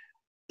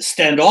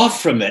stand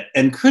off from it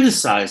and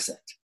criticize it.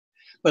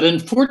 But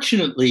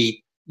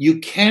unfortunately, you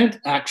can't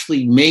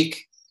actually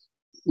make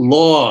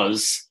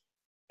laws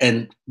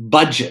and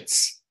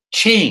budgets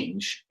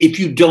change if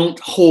you don't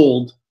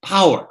hold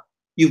power.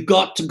 You've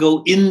got to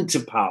go into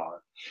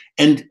power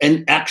and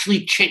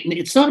actually change.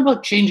 It's not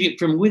about changing it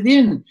from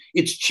within.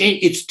 It's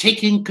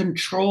taking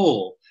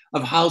control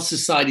of how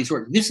societies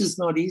work. This is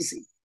not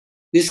easy.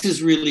 This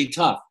is really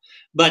tough.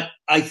 But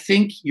I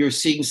think you're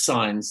seeing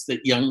signs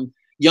that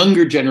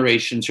younger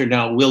generations are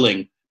now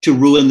willing to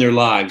ruin their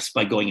lives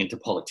by going into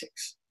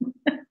politics.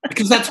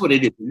 Because that's what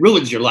it is. It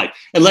ruins your life,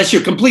 unless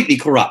you're completely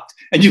corrupt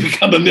and you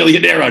become a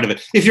millionaire out of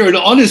it. If you're an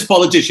honest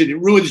politician, it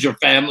ruins your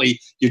family,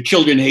 your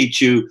children hate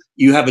you,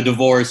 you have a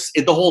divorce,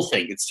 the whole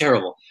thing. It's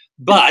terrible.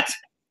 But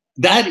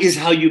that is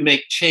how you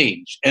make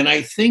change. And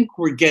I think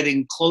we're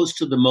getting close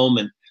to the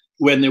moment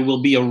when there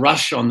will be a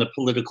rush on the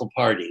political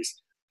parties.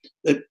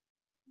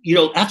 You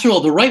know, after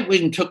all, the right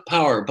wing took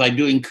power by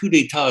doing coups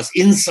d'etats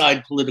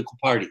inside political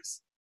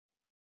parties.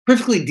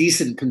 Perfectly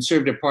decent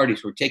conservative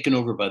parties were taken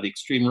over by the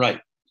extreme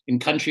right in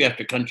country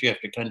after country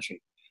after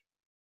country.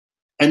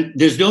 And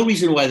there's no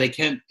reason why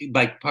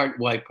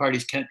why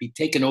parties can't be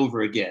taken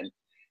over again.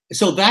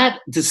 So that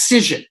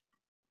decision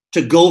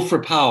to go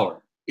for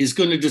power is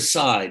going to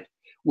decide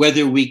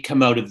whether we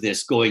come out of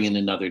this going in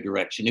another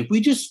direction. If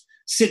we just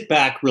sit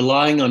back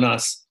relying on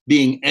us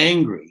being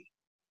angry,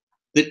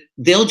 that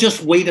they'll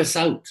just wait us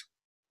out.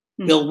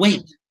 They'll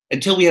wait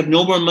until we have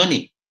no more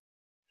money,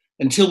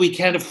 until we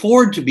can't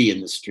afford to be in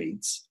the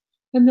streets,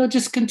 and they'll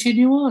just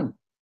continue on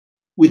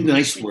with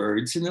nice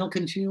words, and they'll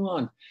continue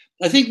on.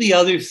 I think the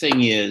other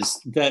thing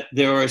is that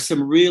there are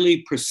some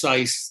really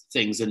precise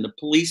things, and the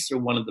police are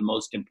one of the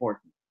most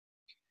important.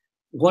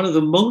 One of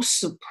the most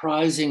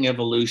surprising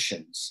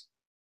evolutions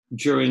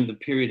during the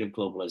period of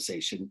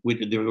globalization, where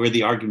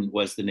the argument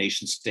was the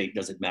nation state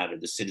doesn't matter,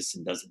 the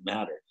citizen doesn't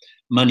matter,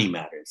 money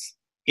matters,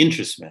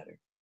 interests matter,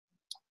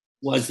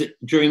 was that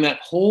during that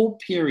whole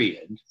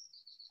period,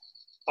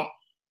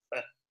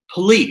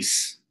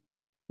 police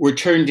were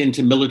turned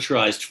into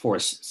militarized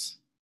forces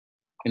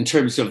in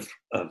terms of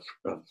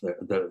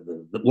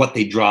what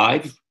they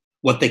drive,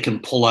 what they can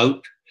pull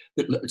out.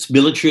 It's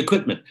military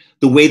equipment,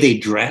 the way they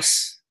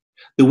dress,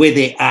 the way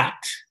they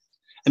act.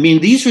 I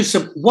mean, these are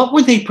what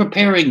were they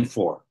preparing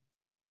for?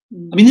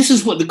 I mean, this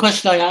is what the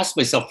question I asked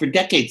myself for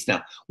decades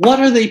now.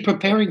 What are they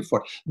preparing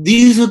for?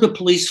 These are the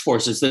police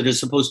forces that are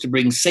supposed to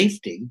bring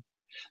safety.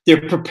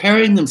 They're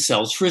preparing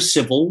themselves for a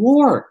civil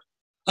war.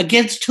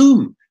 Against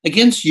whom?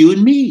 Against you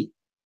and me.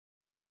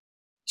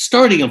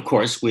 Starting, of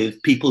course,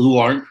 with people who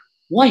aren't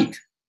white,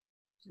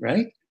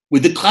 right?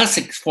 With the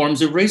classic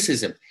forms of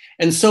racism.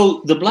 And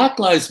so the Black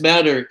Lives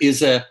Matter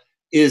is a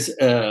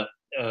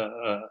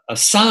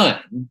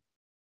sign.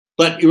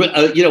 But you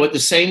know, at the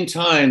same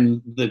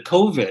time, the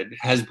COVID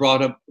has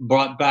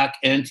brought back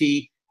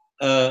anti-Asian,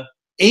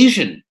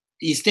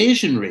 East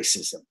Asian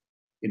racism.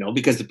 You know,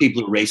 because the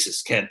people who are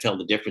racist can't tell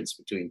the difference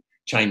between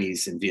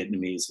Chinese and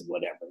Vietnamese and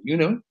whatever. You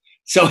know,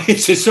 so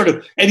it's just sort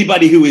of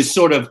anybody who is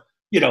sort of,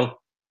 you know,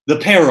 the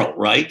peril,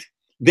 right?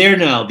 They're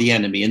now the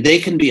enemy, and they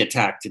can be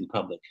attacked in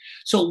public.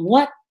 So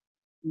what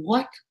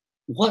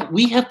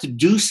we have to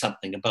do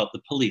something about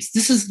the police.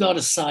 This is not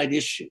a side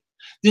issue.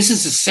 This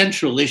is a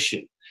central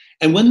issue.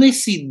 And when they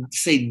say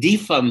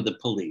defund the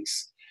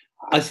police,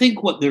 I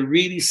think what they're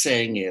really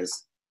saying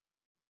is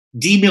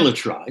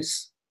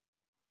demilitarize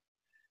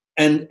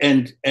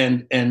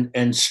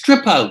and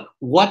strip out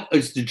what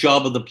is the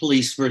job of the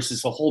police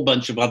versus a whole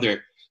bunch of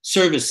other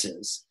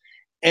services.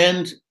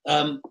 And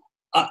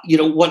you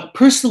know, what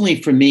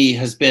personally for me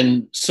has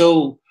been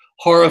so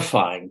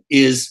horrifying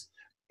is,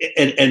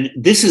 and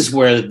this is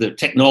where the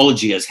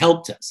technology has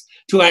helped us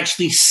to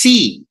actually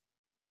see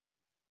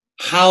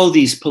how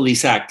these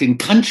police act in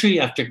country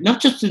after, not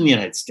just in the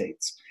United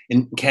States,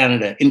 in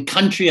Canada, in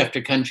country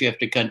after country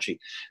after country.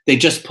 They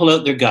just pull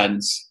out their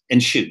guns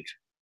and shoot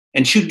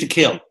to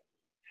kill.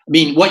 I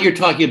mean, what you're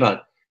talking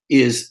about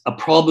is a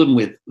problem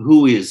with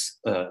who is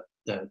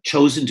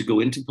chosen to go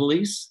into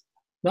police.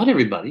 Not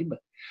everybody, but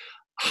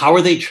how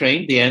are they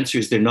trained? The answer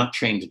is they're not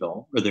trained at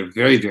all, or they're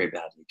very, very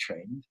badly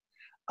trained.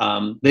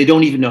 They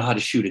don't even know how to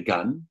shoot a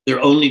gun.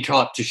 They're only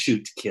taught to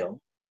shoot to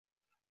kill.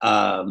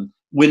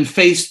 When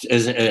faced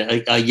as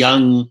a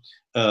young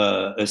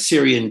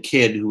Syrian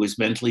kid who was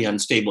mentally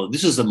unstable,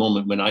 this is a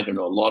moment when, I don't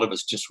know, a lot of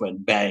us just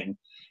went bang.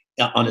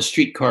 On a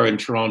streetcar in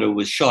Toronto,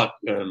 was shot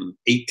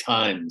 8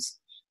 times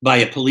by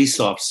a police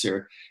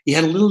officer. He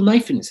had a little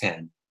knife in his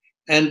hand.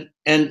 And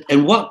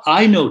what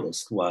I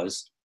noticed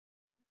was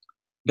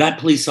that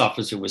police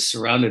officer was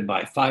surrounded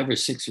by 5 or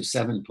 6 or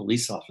 7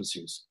 police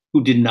officers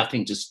who did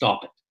nothing to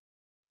stop it.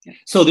 Yeah.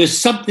 So there's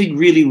something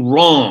really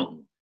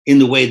wrong in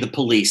the way the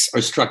police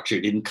are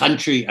structured in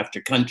country after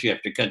country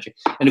after country.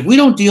 And if we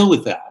don't deal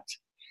with that,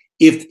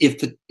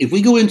 if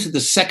we go into the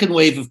second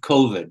wave of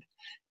COVID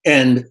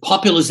and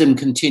populism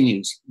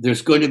continues,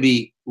 there's going to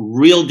be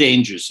real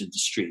dangers in the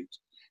street.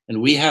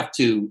 And we have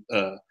to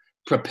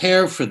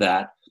prepare for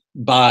that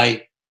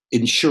by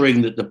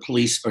ensuring that the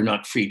police are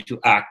not free to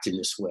act in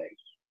this way.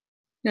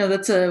 No,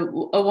 that's a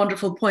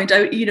wonderful point.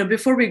 You know,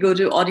 before we go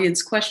to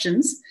audience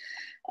questions,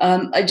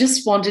 I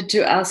just wanted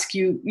to ask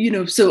you,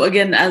 so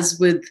again, as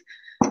with,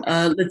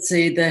 let's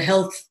say, the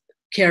health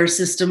care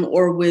system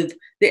or with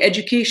the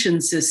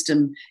education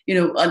system,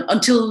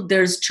 until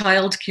there's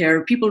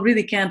childcare, people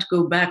really can't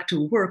go back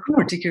to work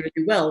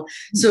particularly well.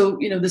 So,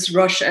 this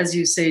rush, as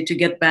you say, to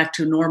get back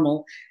to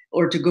normal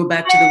or to go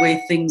back to the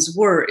way things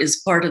were is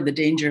part of the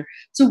danger.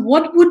 So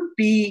what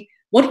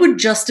would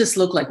justice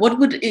look like? What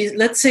would,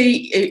 let's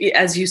say,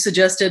 as you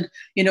suggested,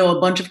 a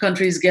bunch of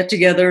countries get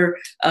together,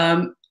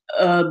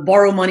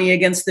 borrow money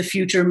against the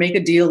future, make a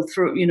deal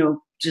through,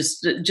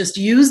 just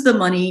use the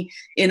money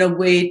in a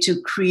way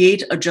to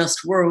create a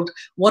just world.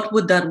 What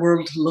would that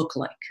world look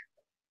like?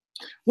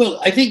 Well,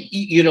 I think,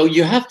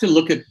 you have to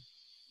look at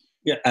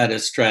a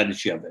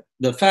strategy of it.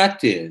 The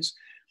fact is,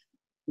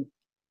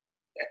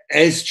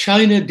 as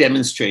China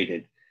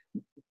demonstrated,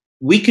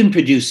 we can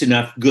produce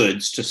enough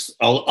goods to,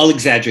 I'll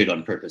exaggerate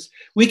on purpose,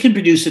 we can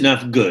produce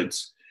enough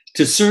goods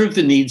to serve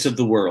the needs of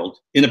the world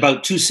in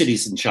about 2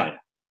 cities in China.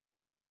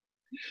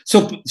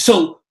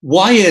 So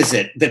why is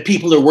it that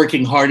people are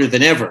working harder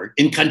than ever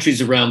in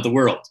countries around the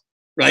world,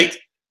 right?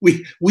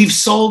 We've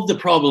solved the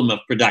problem of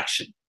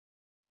production.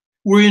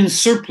 We're in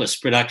surplus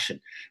production.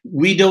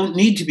 We don't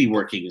need to be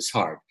working as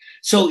hard.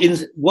 So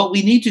what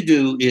we need to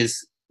do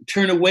is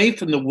turn away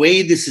from the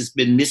way this has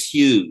been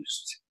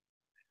misused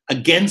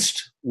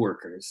against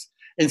workers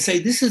and say,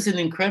 this is an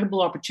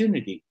incredible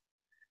opportunity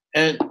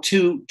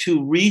to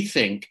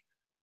rethink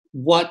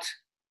what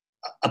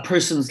a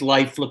person's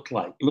life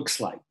looks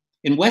like.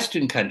 In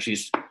Western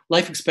countries,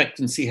 life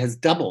expectancy has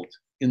doubled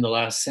in the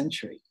last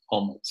century,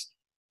 almost,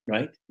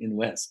 right, in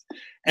West.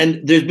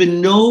 And there's been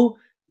no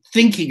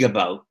thinking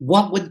about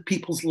what would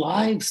people's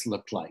lives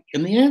look like.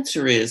 And the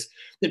answer is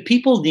that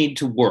people need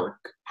to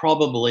work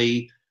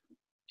probably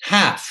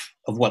half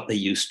of what they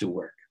used to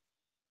work.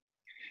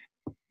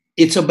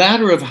 It's a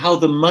matter of how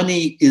the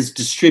money is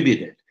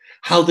distributed,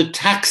 how the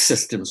tax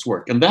systems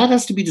work. And that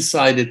has to be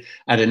decided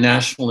at a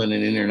national and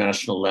an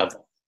international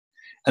level.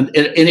 And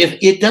if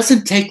it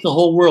doesn't take the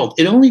whole world,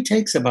 it only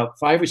takes about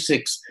 5 or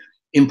 6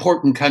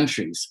 important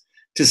countries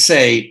to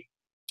say,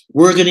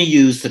 we're going to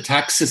use the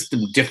tax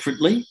system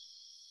differently.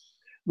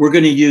 We're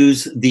going to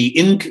use the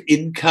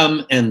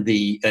income and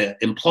the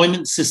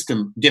employment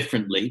system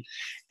differently.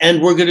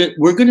 And we're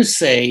going to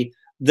say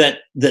that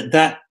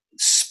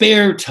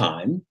spare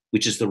time,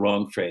 which is the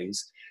wrong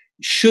phrase,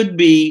 should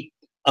be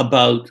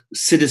about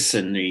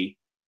citizen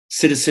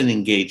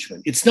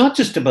engagement. It's not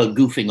just about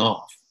goofing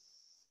off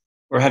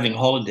or having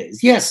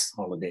holidays. Yes,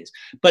 holidays.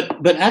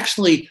 But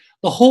actually,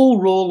 the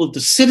whole role of the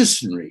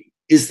citizenry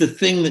is the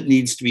thing that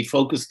needs to be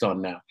focused on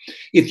now.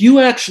 If you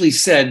actually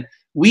said,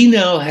 we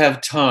now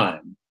have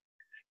time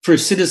for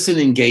citizen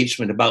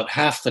engagement about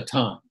half the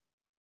time,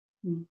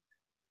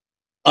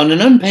 on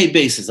an unpaid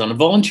basis, on a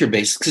volunteer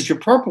basis, because you're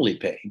properly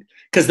paid,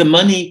 because the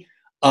money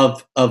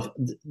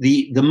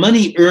the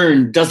money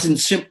earned doesn't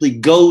simply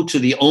go to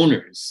the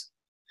owners,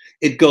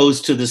 it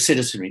goes to the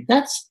citizenry.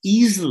 That's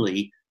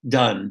easily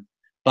done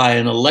by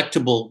an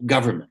electable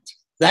government.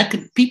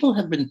 People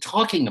have been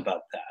talking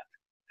about that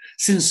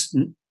since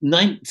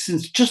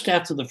just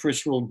after the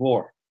First World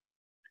War.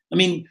 I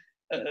mean,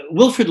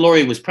 Wilfrid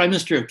Laurier was Prime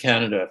Minister of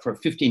Canada for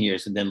 15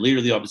 years and then Leader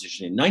of the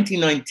Opposition. In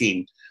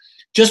 1919,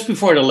 just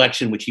before an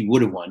election, which he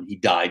would have won, he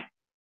died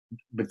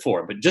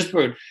before, but just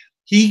before,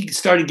 he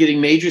started getting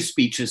major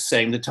speeches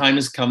saying the time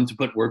has come to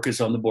put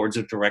workers on the boards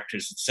of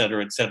directors, et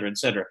cetera, et cetera, et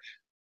cetera.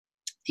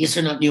 These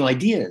are not new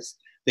ideas.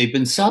 They've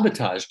been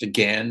sabotaged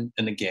again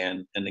and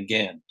again and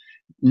again.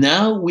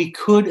 Now we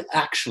could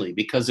actually,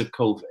 because of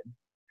COVID,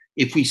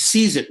 if we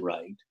seize it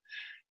right,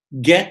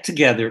 get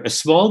together a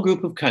small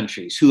group of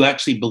countries who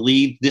actually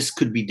believe this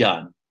could be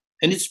done.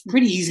 And it's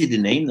pretty easy to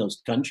name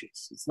those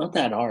countries. It's not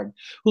that hard.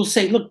 Who'll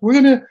say, look, we're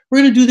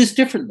gonna do this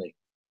differently.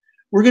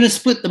 We're going to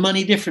split the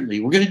money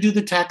differently. We're going to do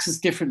the taxes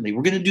differently.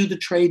 We're going to do the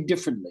trade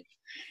differently.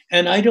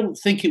 And I don't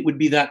think it would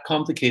be that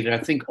complicated. I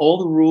think all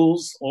the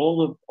rules,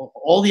 all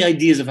the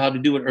ideas of how to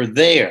do it are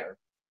there.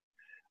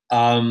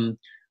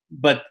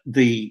 But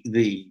the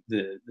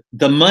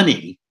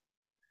money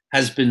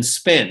has been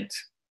spent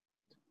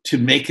to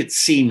make it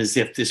seem as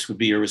if this would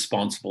be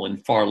irresponsible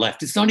and far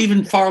left. It's not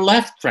even far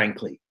left,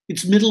 frankly.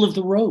 It's middle of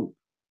the road.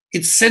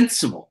 It's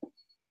sensible.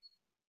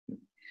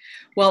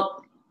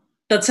 Well,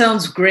 that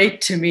sounds great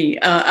to me.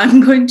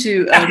 I'm going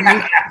to.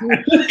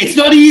 It's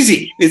not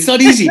easy. It's not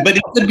easy, but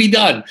it can be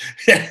done.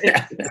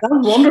 It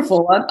sounds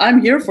wonderful.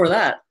 I'm here for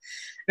that.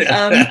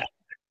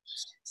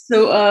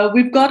 So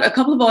we've got a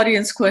couple of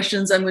audience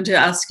questions. I'm going to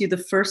ask you the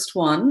first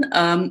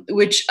one,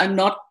 which I'm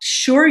not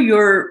sure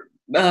you're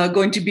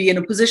going to be in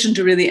a position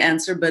to really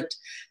answer, but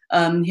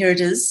here it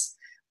is.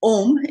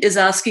 Om is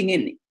asking,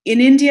 in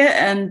India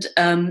and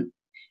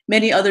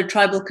many other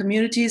tribal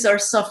communities are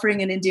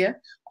suffering in India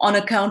on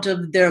account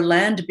of their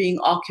land being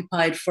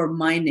occupied for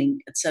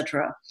mining,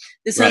 etc.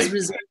 This has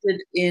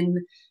resulted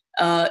in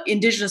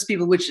indigenous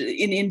people, which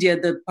in India,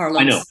 the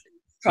parlance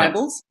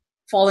tribals,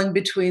 falling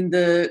between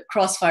the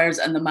crossfires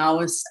and the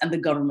Maoists and the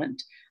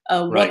government.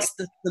 What's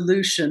the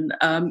solution?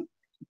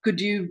 Could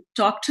you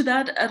talk to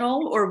that at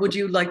all, or would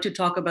you like to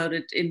talk about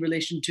it in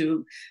relation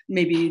to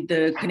maybe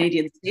the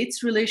Canadian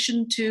state's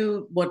relation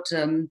to what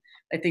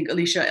I think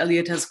Alicia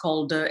Elliott has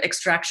called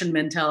extraction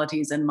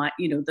mentalities and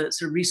the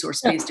sort of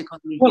resource-based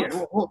economy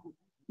here?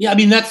 Yeah, I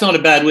mean, that's not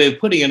a bad way of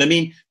putting it. I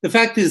mean, the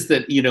fact is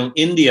that,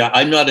 India,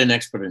 I'm not an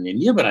expert in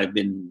India, but I've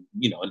been,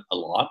 a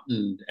lot,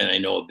 and I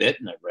know a bit,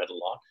 and I've read a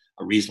lot,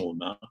 a reasonable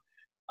amount.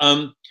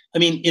 I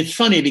mean, it's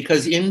funny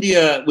because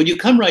India, when you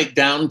come right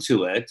down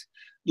to it,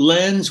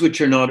 lands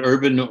which are not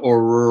urban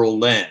or rural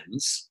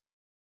lands,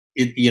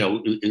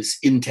 is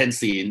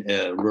intensely in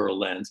rural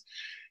lands,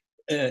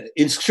 the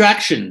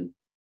extraction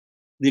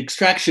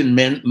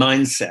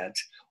mindset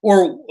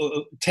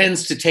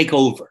tends to take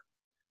over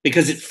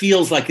because it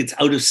feels like it's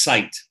out of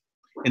sight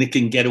and it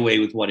can get away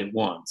with what it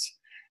wants.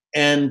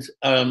 And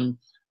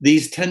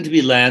these tend to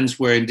be lands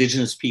where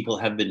Indigenous people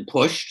have been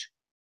pushed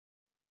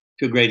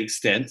to a great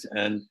extent,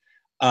 and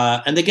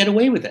they get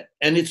away with it.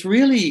 And it's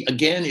really,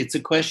 again, it's a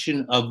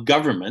question of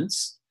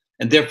governments,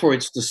 and therefore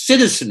it's the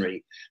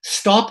citizenry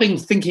stopping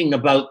thinking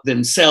about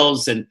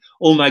themselves and,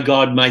 oh my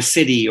God, my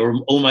city,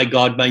 or oh my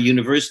God, my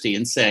university,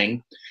 and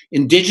saying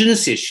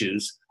Indigenous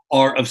issues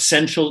are of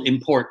central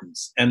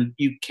importance. And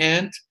you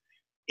can't,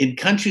 in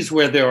countries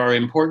where there are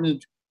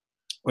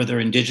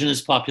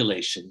Indigenous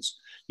populations,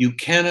 you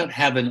cannot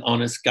have an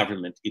honest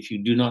government if you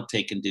do not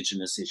take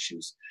Indigenous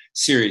issues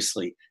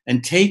seriously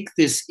and take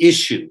this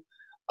issue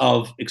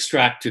of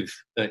extractive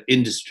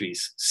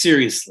industries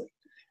seriously.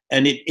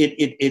 And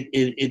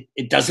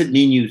it doesn't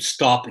mean you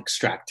stop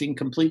extracting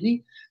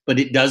completely, but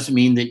it does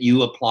mean that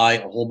you apply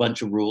a whole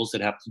bunch of rules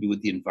that have to do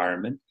with the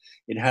environment.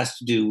 It has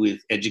to do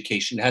with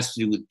education. It has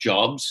to do with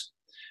jobs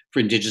for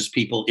Indigenous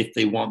people if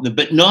they want them,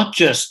 but not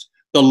just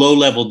the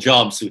low-level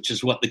jobs, which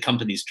is what the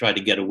companies try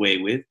to get away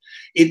with.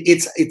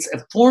 It's a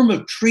form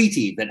of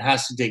treaty that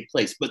has to take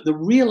place. But the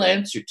real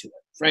answer to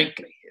it,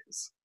 frankly,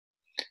 is,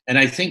 and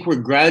I think we're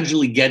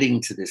gradually getting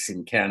to this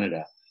in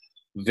Canada,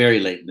 very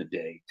late in the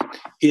day,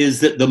 is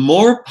that the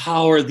more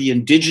power the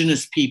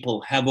Indigenous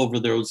people have over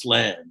those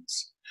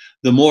lands,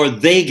 the more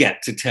they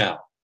get to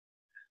tell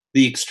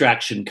the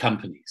extraction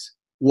companies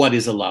what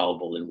is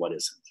allowable and what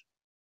isn't.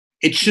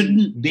 It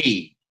shouldn't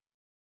be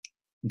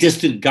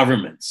distant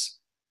governments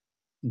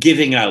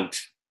giving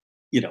out,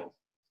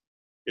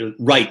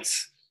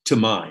 rights to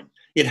mine.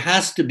 It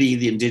has to be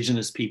the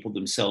Indigenous people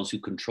themselves who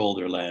control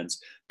their lands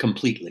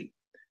completely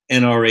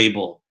and are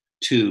able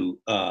to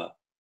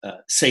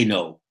say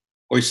no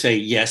or say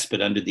yes, but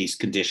under these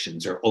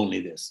conditions or only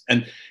this.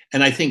 And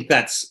I think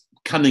that's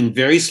coming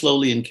very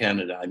slowly in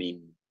Canada. I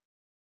mean,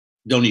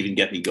 don't even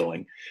get me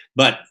going.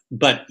 But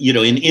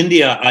in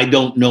India, I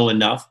don't know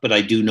enough, but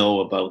I do know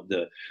about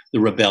the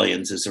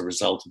rebellions as a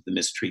result of the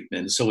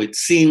mistreatment. So it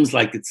seems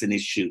like it's an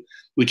issue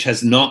which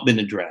has not been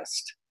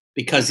addressed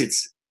because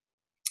it's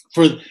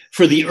for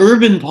the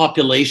urban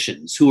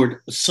populations who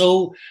are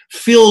so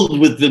filled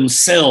with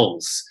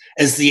themselves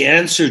as the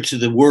answer to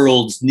the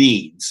world's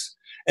needs,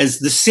 as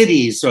the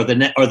cities are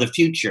the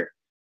future.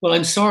 Well,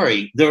 I'm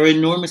sorry, there are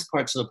enormous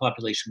parts of the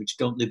population which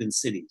don't live in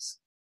cities,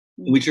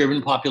 which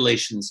urban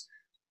populations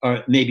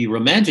are maybe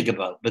romantic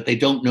about, but they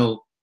don't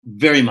know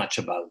very much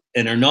about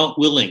and are not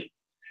willing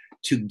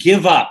to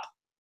give up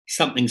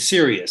something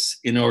serious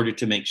in order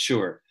to make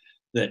sure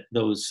that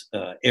those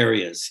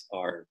areas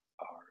are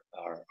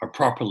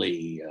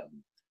properly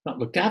not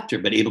looked after,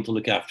 but able to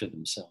look after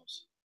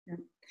themselves.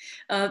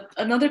 Yeah.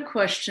 Another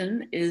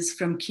question is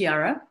from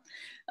Kiara,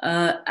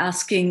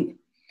 asking,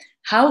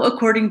 how,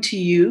 according to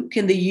you,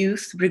 can the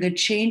youth bring a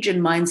change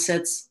in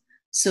mindsets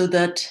so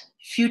that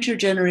future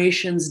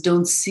generations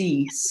don't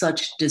see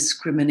such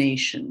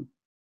discrimination?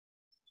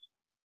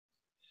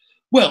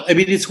 Well, I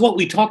mean, it's what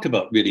we talked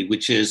about, really,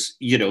 which is,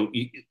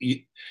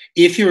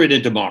 if you're in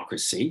a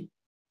democracy,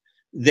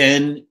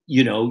 then,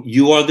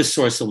 you are the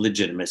source of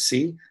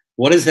legitimacy.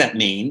 What does that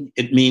mean?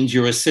 It means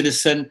you're a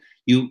citizen.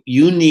 You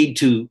need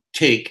to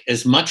take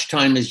as much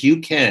time as you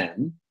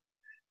can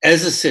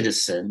as a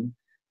citizen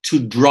to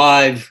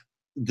drive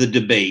the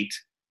debate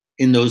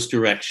in those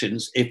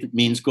directions. If it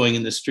means going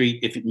in the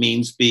street, if it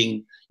means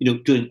being,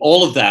 doing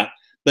all of that,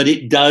 but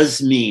it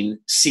does mean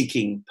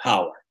seeking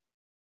power.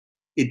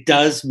 It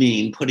does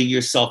mean putting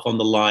yourself on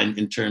the line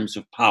in terms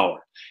of power.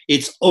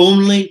 It's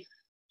only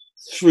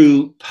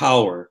through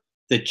power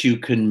that you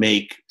can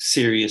make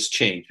serious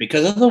change,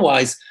 because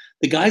otherwise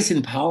the guys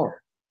in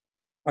power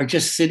are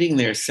just sitting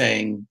there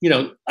saying,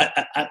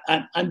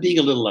 I'm being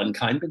a little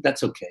unkind, but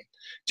that's okay.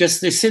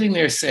 Just they're sitting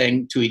there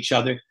saying to each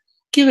other,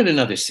 give it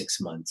another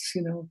 6 months.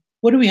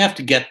 What do we have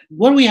to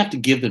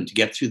give them to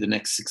get through the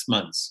next 6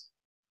 months?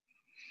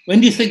 When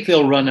do you think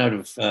they'll run out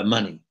of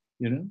money?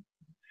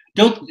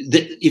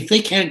 If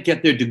they can't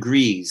get their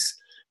degrees,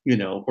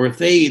 or if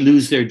they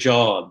lose their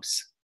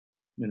jobs,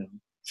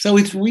 So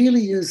it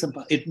really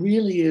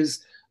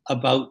is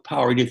about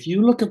power. And if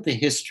you look at the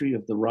history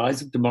of the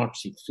rise of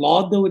democracy,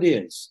 flawed though it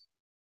is,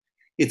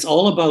 it's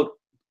all about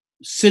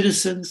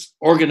citizens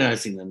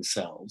organizing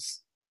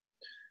themselves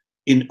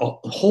in a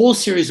whole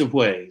series of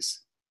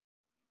ways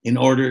in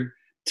order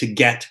to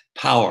get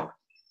power.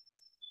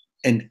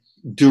 and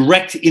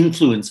direct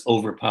influence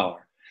over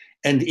power.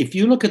 And if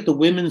you look at the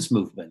women's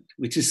movement,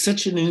 which is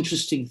such an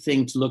interesting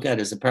thing to look at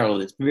as a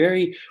parallel, it's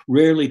very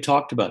rarely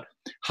talked about,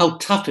 how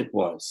tough it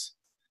was.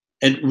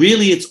 And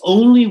really, it's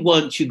only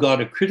once you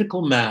got a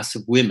critical mass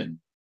of women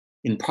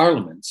in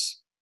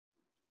parliaments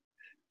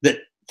that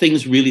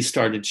things really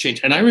started to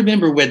change. And I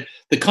remember when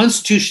the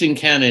Constitution in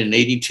Canada in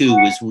 82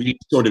 was really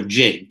sort of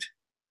jigged,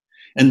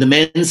 and the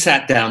men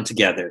sat down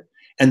together,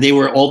 and they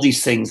were all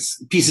these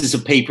things, pieces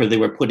of paper they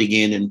were putting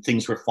in, and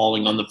things were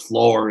falling on the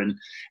floor. And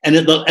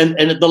at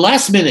the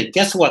last minute,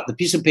 guess what? The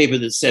piece of paper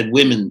that said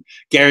women,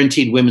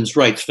 guaranteed women's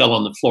rights, fell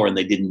on the floor, and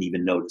they didn't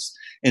even notice.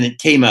 And it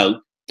came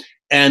out,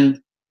 and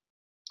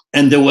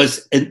there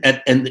was, and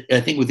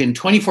I think within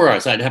 24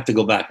 hours, I'd have to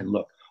go back and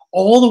look,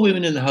 all the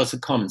women in the House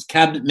of Commons,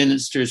 cabinet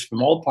ministers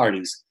from all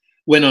parties,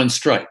 went on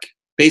strike,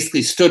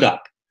 basically stood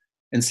up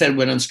and said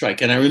went on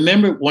strike. And I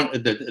remember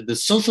the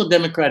Social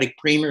Democratic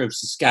Premier of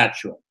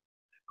Saskatchewan,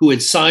 who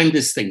had signed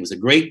this thing, was a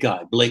great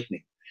guy,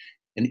 Blakeney.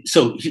 And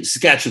so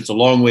Saskatchewan's a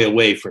long way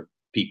away for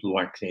people who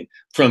aren't Canadian,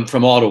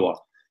 from Ottawa.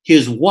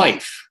 His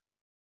wife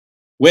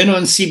went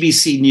on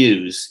CBC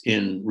News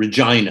in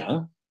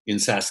Regina, in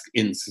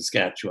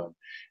Saskatchewan,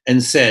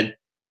 and said,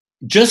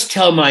 "Just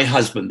tell my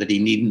husband that he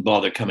needn't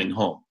bother coming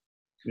home."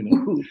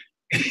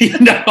 You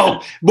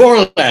know, more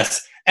or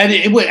less. And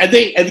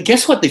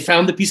guess what? They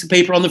found the piece of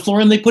paper on the floor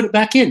and they put it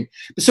back in.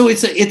 So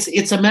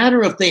it's a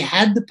matter of they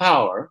had the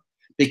power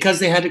because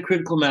they had a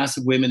critical mass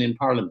of women in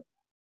parliament.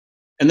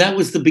 And that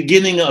was the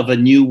beginning of a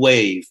new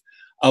wave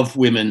of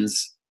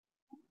women's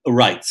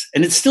rights.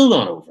 And it's still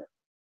not over,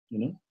 you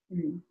know?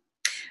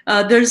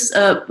 Mm-hmm. There's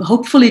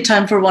hopefully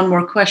time for one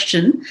more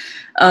question,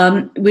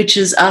 which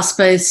is asked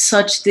by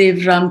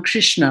Sachdev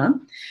Ramkrishna,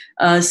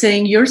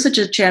 saying, "You're such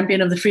a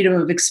champion of the freedom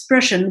of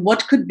expression.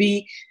 What could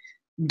be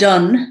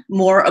done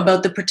more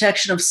about the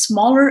protection of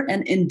smaller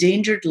and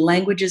endangered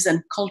languages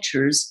and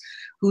cultures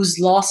whose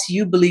loss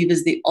you believe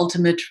is the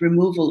ultimate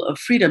removal of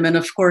freedom?" And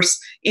of course,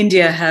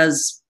 India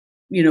has,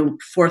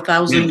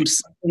 4,000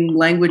 something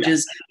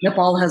languages.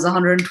 Nepal has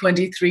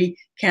 123.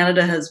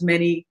 Canada has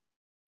many.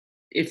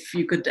 If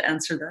you could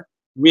answer that.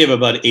 We have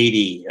about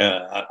 80,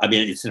 I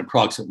mean, it's an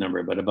approximate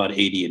number, but about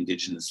 80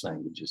 indigenous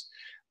languages.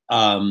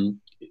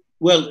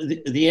 Well,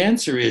 the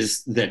answer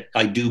is that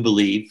I do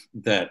believe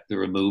that the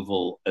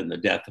removal and the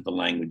death of a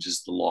language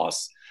is the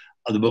loss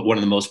of one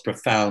of the most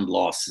profound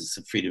losses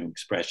of freedom of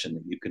expression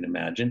that you can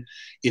imagine.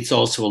 It's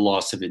also a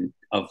loss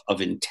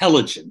of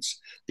intelligence,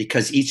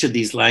 because each of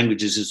these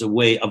languages is a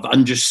way of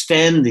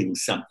understanding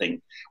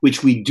something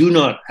which we do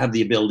not have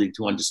the ability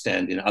to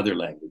understand in other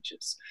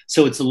languages.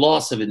 So it's a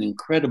loss of an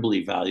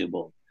incredibly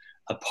valuable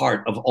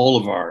part of all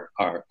of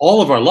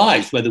our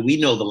lives, whether we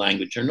know the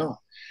language or not.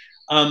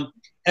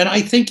 And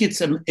I think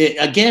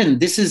again,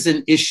 this is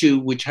an issue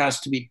which has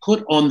to be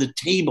put on the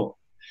table.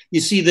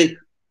 You see,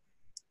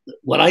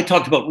 what I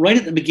talked about right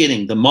at the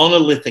beginning, the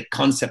monolithic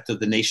concept of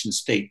the nation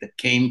state that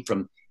came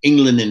from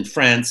England and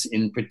France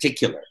in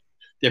particular,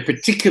 they're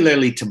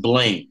particularly to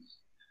blame,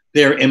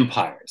 their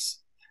empires,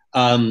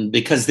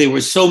 because they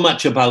were so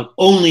much about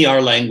only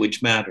our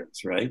language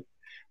matters, right?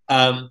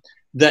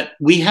 That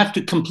we have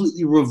to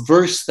completely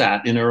reverse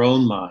that in our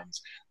own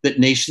minds, that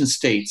nation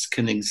states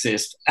can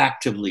exist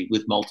actively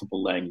with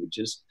multiple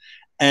languages.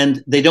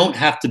 And they don't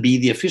have to be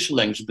the official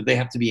language, but they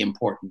have to be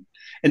important.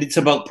 And it's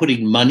about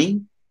putting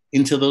money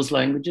into those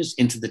languages,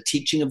 into the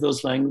teaching of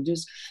those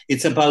languages.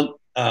 It's about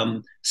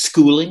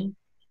schooling.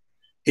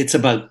 It's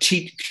about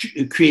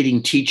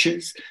creating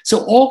teachers.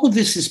 So all of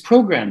this is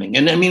programming.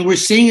 And I mean, we're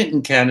seeing it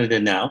in Canada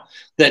now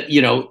that,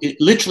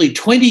 literally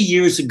 20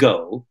 years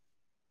ago,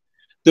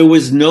 there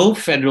was no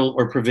federal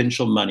or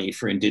provincial money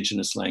for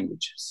Indigenous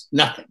languages,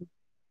 nothing.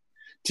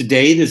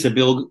 Today, there's a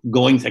bill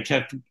going, I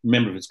can't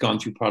remember if it's gone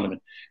through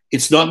Parliament.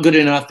 It's not good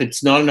enough.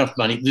 It's not enough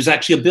money. There's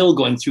actually a bill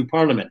going through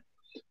Parliament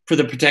for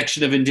the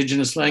protection of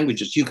Indigenous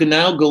languages. You can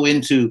now go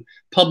into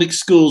public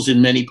schools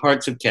in many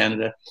parts of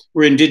Canada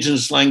where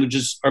Indigenous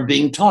languages are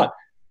being taught,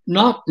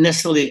 not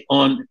necessarily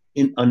on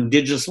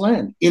Indigenous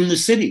land, in the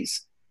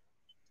cities.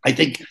 I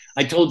think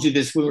I told you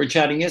this when we were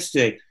chatting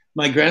yesterday.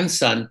 My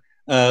grandson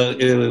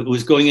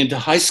was going into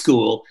high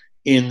school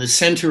in the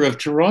center of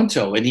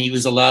Toronto, and he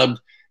was allowed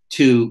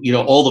to,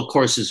 all the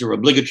courses are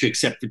obligatory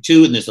except for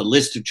two, and there's a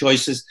list of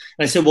choices.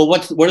 And I said, well,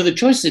 what are the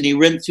choices? And he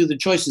read through the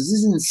choices. This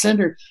is in the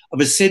center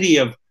of a city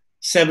of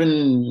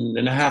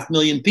 7.5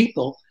 million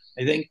people,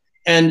 I think.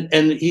 And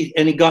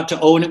he got to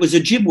O, and it was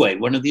Ojibwe,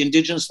 one of the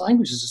Indigenous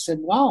languages. I said,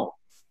 wow,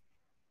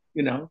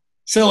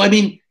 So, I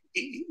mean,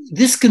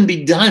 this can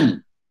be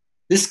done.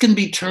 This can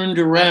be turned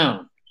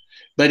around.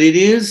 But it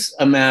is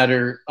a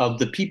matter of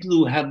the people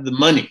who have the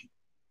money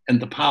and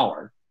the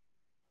power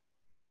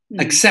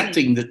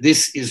accepting that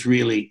this is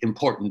really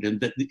important, and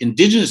that the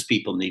Indigenous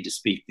people need to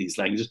speak these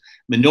languages,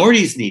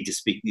 minorities need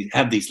to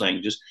have these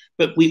languages,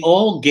 but we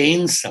all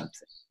gain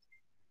something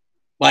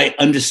by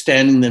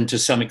understanding them to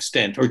some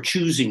extent, or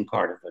choosing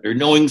part of it, or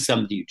knowing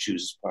somebody who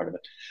chooses part of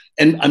it.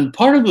 And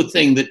part of the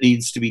thing that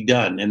needs to be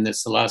done, and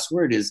that's the last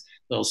word, is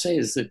that I'll say,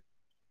 is that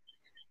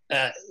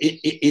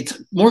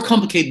it's more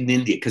complicated in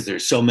India because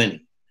there's so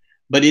many.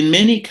 But in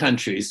many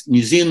countries,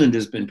 New Zealand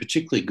has been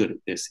particularly good at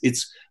this.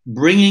 It's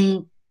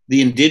bringing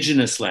the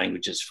indigenous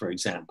languages, for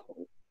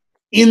example,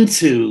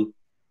 into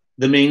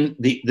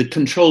the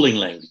controlling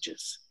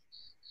languages.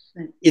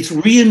 It's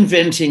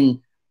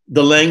reinventing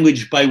the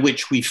language by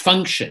which we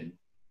function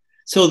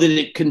so that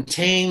it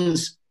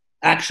contains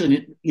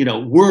actually,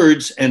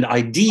 words and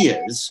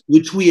ideas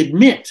which we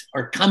admit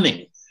are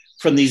coming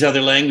from these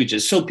other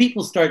languages. So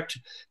people start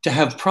to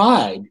have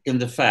pride in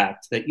the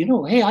fact that,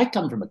 hey, I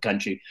come from a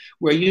country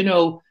where,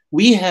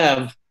 we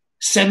have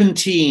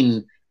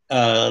 17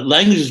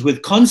 languages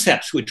with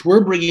concepts which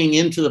we're bringing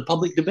into the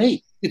public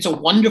debate. It's a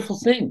wonderful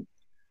thing,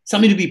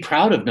 something to be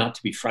proud of, not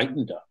to be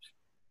frightened of.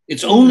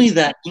 It's only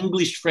that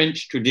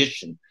English-French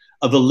tradition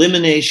of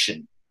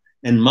elimination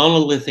and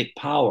monolithic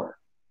power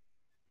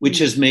which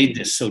has made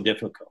this so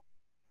difficult.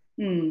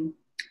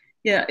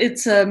 Yeah,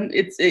 this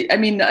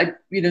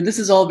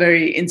is all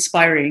very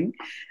inspiring.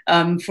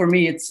 For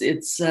me,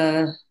 it's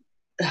a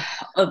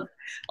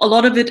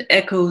lot of it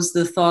echoes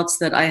the thoughts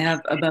that I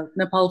have about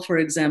Nepal, for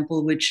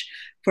example, which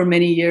for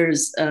many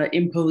years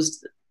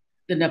imposed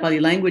the Nepali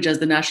language as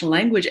the national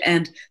language.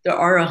 And there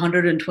are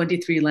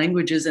 123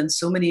 languages and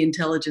so many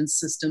intelligence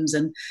systems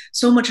and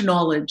so much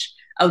knowledge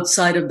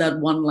outside of that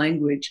one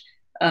language.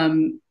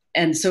 And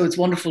so it's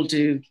wonderful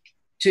to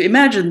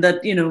imagine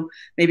that,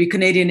 maybe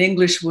Canadian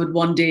English would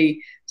one day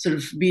sort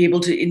of be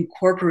able to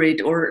incorporate,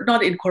 or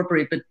not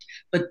incorporate,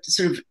 but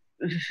sort of,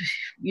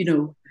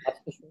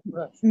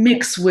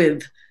 mix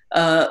with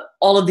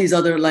all of these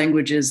other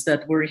languages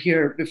that were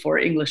here before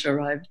English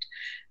arrived.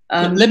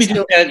 Let me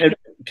just add,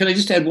 can I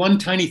just add one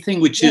tiny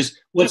thing, which is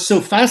what's so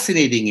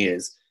fascinating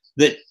is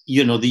that,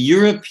 the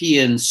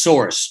European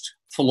sourced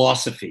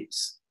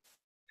philosophies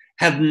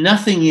have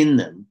nothing in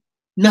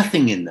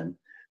them,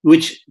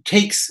 which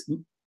takes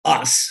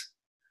us,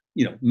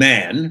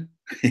 man,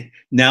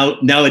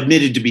 now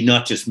admitted to be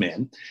not just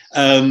man,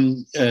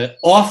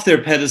 off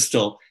their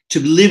pedestal to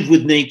live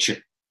with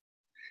nature.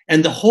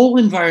 And the whole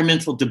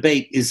environmental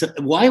debate is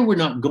why we're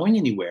not going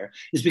anywhere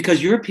is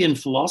because European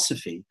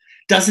philosophy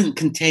doesn't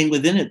contain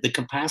within it the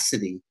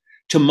capacity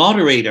to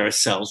moderate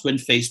ourselves when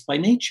faced by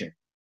nature.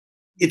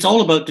 It's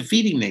all about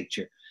defeating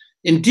nature.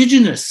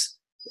 Indigenous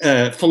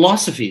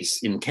philosophies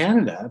in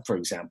Canada, for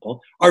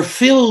example, are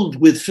filled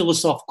with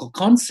philosophical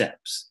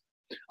concepts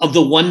of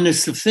the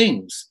oneness of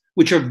things,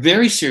 which are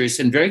very serious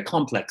and very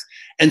complex.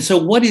 And so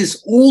what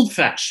is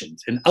old-fashioned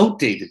and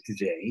outdated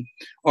today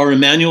are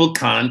Immanuel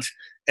Kant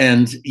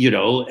and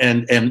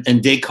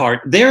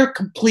Descartes. They're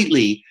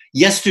completely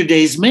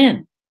yesterday's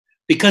men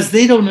because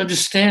they don't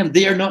understand,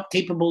 they are not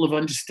capable of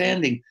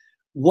understanding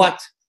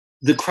what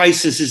the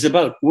crisis is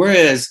about.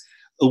 Whereas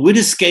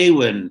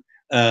Wittiskawan,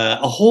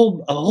 a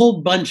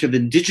whole bunch of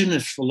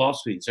indigenous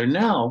philosophies are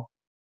now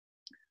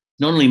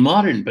not only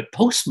modern, but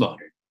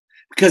postmodern,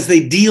 because they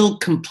deal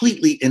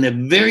completely in a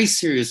very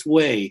serious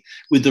way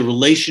with the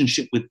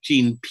relationship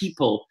between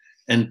people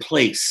and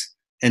place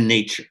and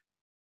nature.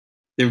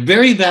 They're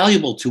very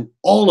valuable to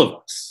all of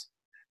us,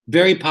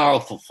 very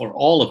powerful for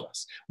all of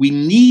us. We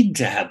need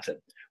to have them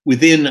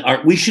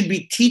we should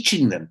be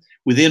teaching them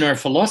within our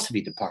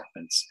philosophy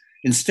departments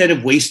instead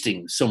of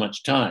wasting so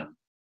much time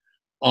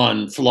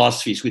on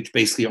philosophies which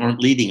basically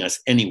aren't leading us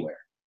anywhere.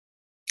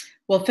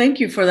 Well, thank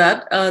you for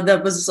that.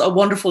 That was a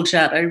wonderful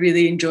chat. I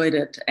really enjoyed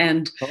it.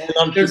 And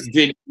there's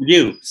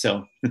you.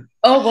 So.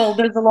 Oh, well,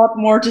 there's a lot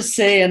more to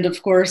say, and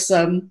of course,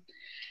 a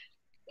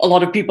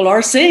lot of people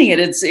are saying it.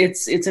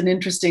 It's an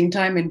interesting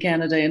time in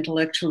Canada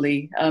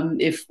intellectually,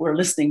 if we're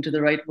listening to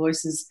the right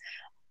voices.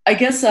 I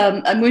guess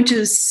I'm going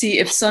to see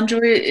if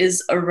Sanjoy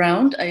is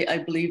around. I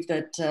believe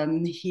that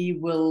he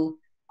will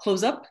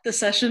close up the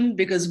session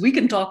because we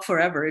can talk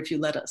forever if you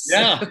let us.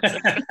 Yeah.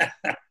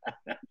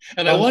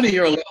 And I want to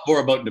hear a little more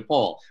about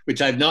Nepal,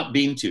 which I've not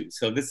been to.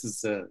 So this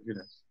is,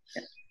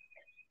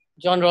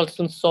 John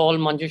Ralston, Saul,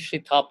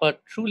 Manjushri Thapa,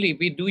 truly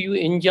we do you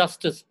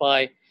injustice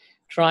by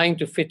trying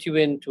to fit you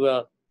into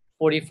a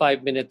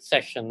 45-minute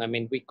session. I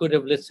mean, we could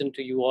have listened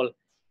to you all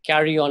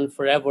carry on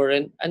forever.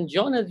 And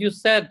John, as you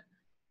said,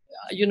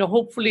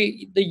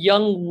 hopefully the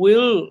young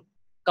will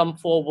come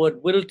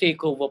forward, will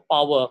take over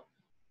power,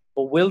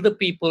 but will the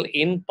people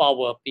in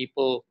power,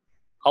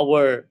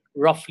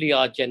 roughly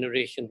our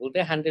generation, will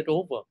they hand it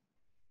over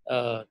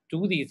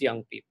to these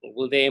young people?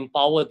 Will they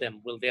empower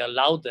them? Will they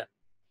allow them?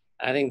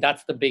 I think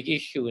that's the big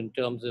issue in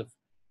terms of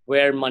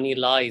where money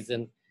lies.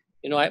 And,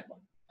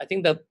 I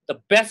think that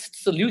the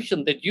best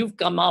solution that you've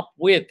come up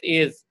with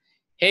is,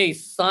 hey,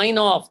 sign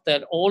off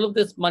that all of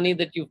this money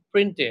that you've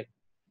printed,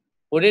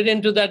 put it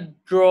into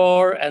that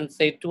drawer and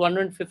say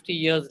 250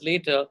 years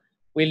later,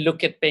 we'll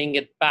look at paying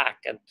it back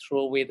and throw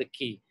away the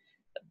key.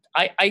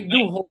 I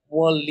do hope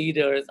world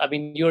leaders,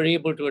 you're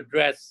able to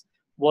address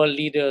world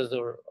leaders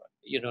or,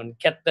 and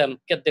get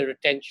their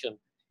attention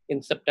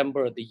in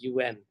September at the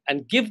UN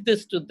and give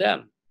this to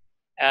them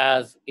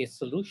as a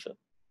solution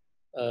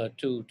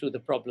to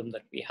the problem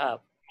that we have.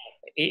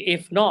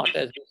 If not,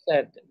 as you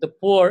said, the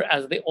poor,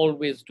 as they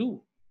always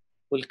do,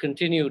 will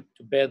continue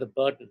to bear the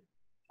burden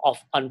of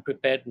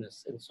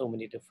unpreparedness in so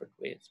many different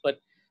ways. But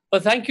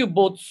thank you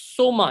both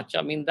so much.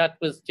 I mean, that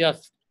was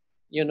just,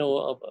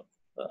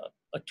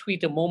 a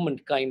tweet a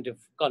moment kind of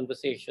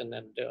conversation.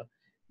 And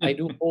I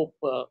do hope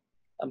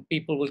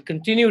people will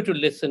continue to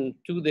listen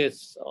to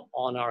this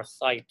on our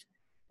site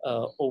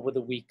over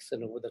the weeks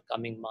and over the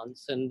coming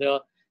months. And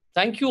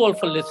thank you all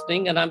for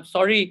listening. And I'm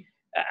sorry,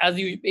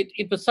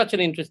 it was such an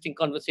interesting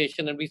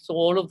conversation, and we saw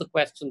all of the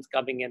questions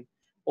coming in,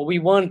 but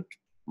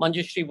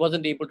Manjushri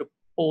wasn't able to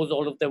pose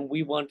all of them.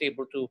 We weren't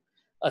able to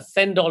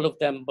send all of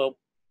them, but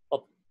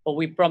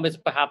we promise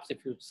perhaps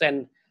if you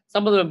send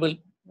some of them,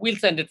 we'll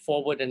send it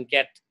forward and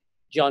get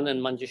John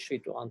and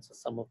Manjushri to answer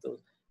some of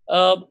those.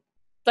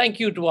 Thank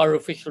you to our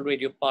official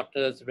radio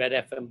partners, Red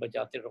FM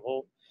Bajate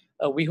Raho.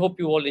 We hope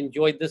you all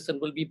enjoyed this,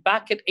 and we'll be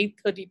back at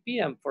 8:30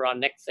 p.m. for our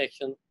next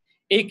session.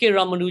 A.K.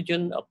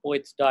 Ramanujan, A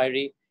Poet's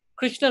Diary,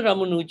 Krishna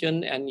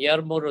Ramanujan and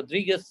Yermo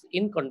Rodriguez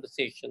in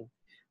conversation.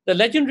 The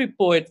legendary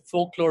poet,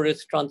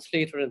 folklorist,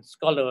 translator, and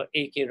scholar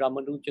A.K.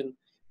 Ramanujan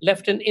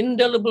left an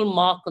indelible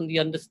mark on the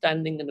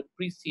understanding and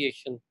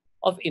appreciation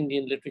of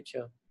Indian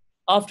literature.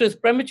 After his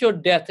premature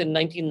death in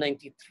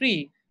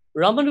 1993,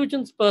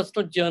 Ramanujan's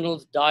personal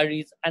journals,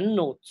 diaries, and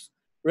notes,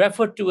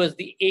 referred to as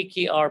the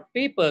AKR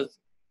papers,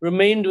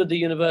 remained with the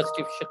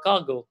University of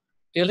Chicago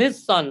till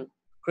his son,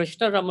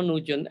 Krishna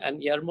Ramanujan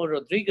and Yermo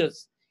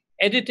Rodriguez,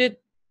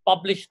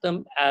 published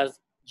them as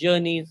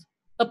Journeys,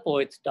 A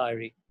Poet's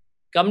Diary.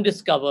 Come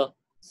discover.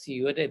 See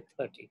you at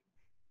 8:30.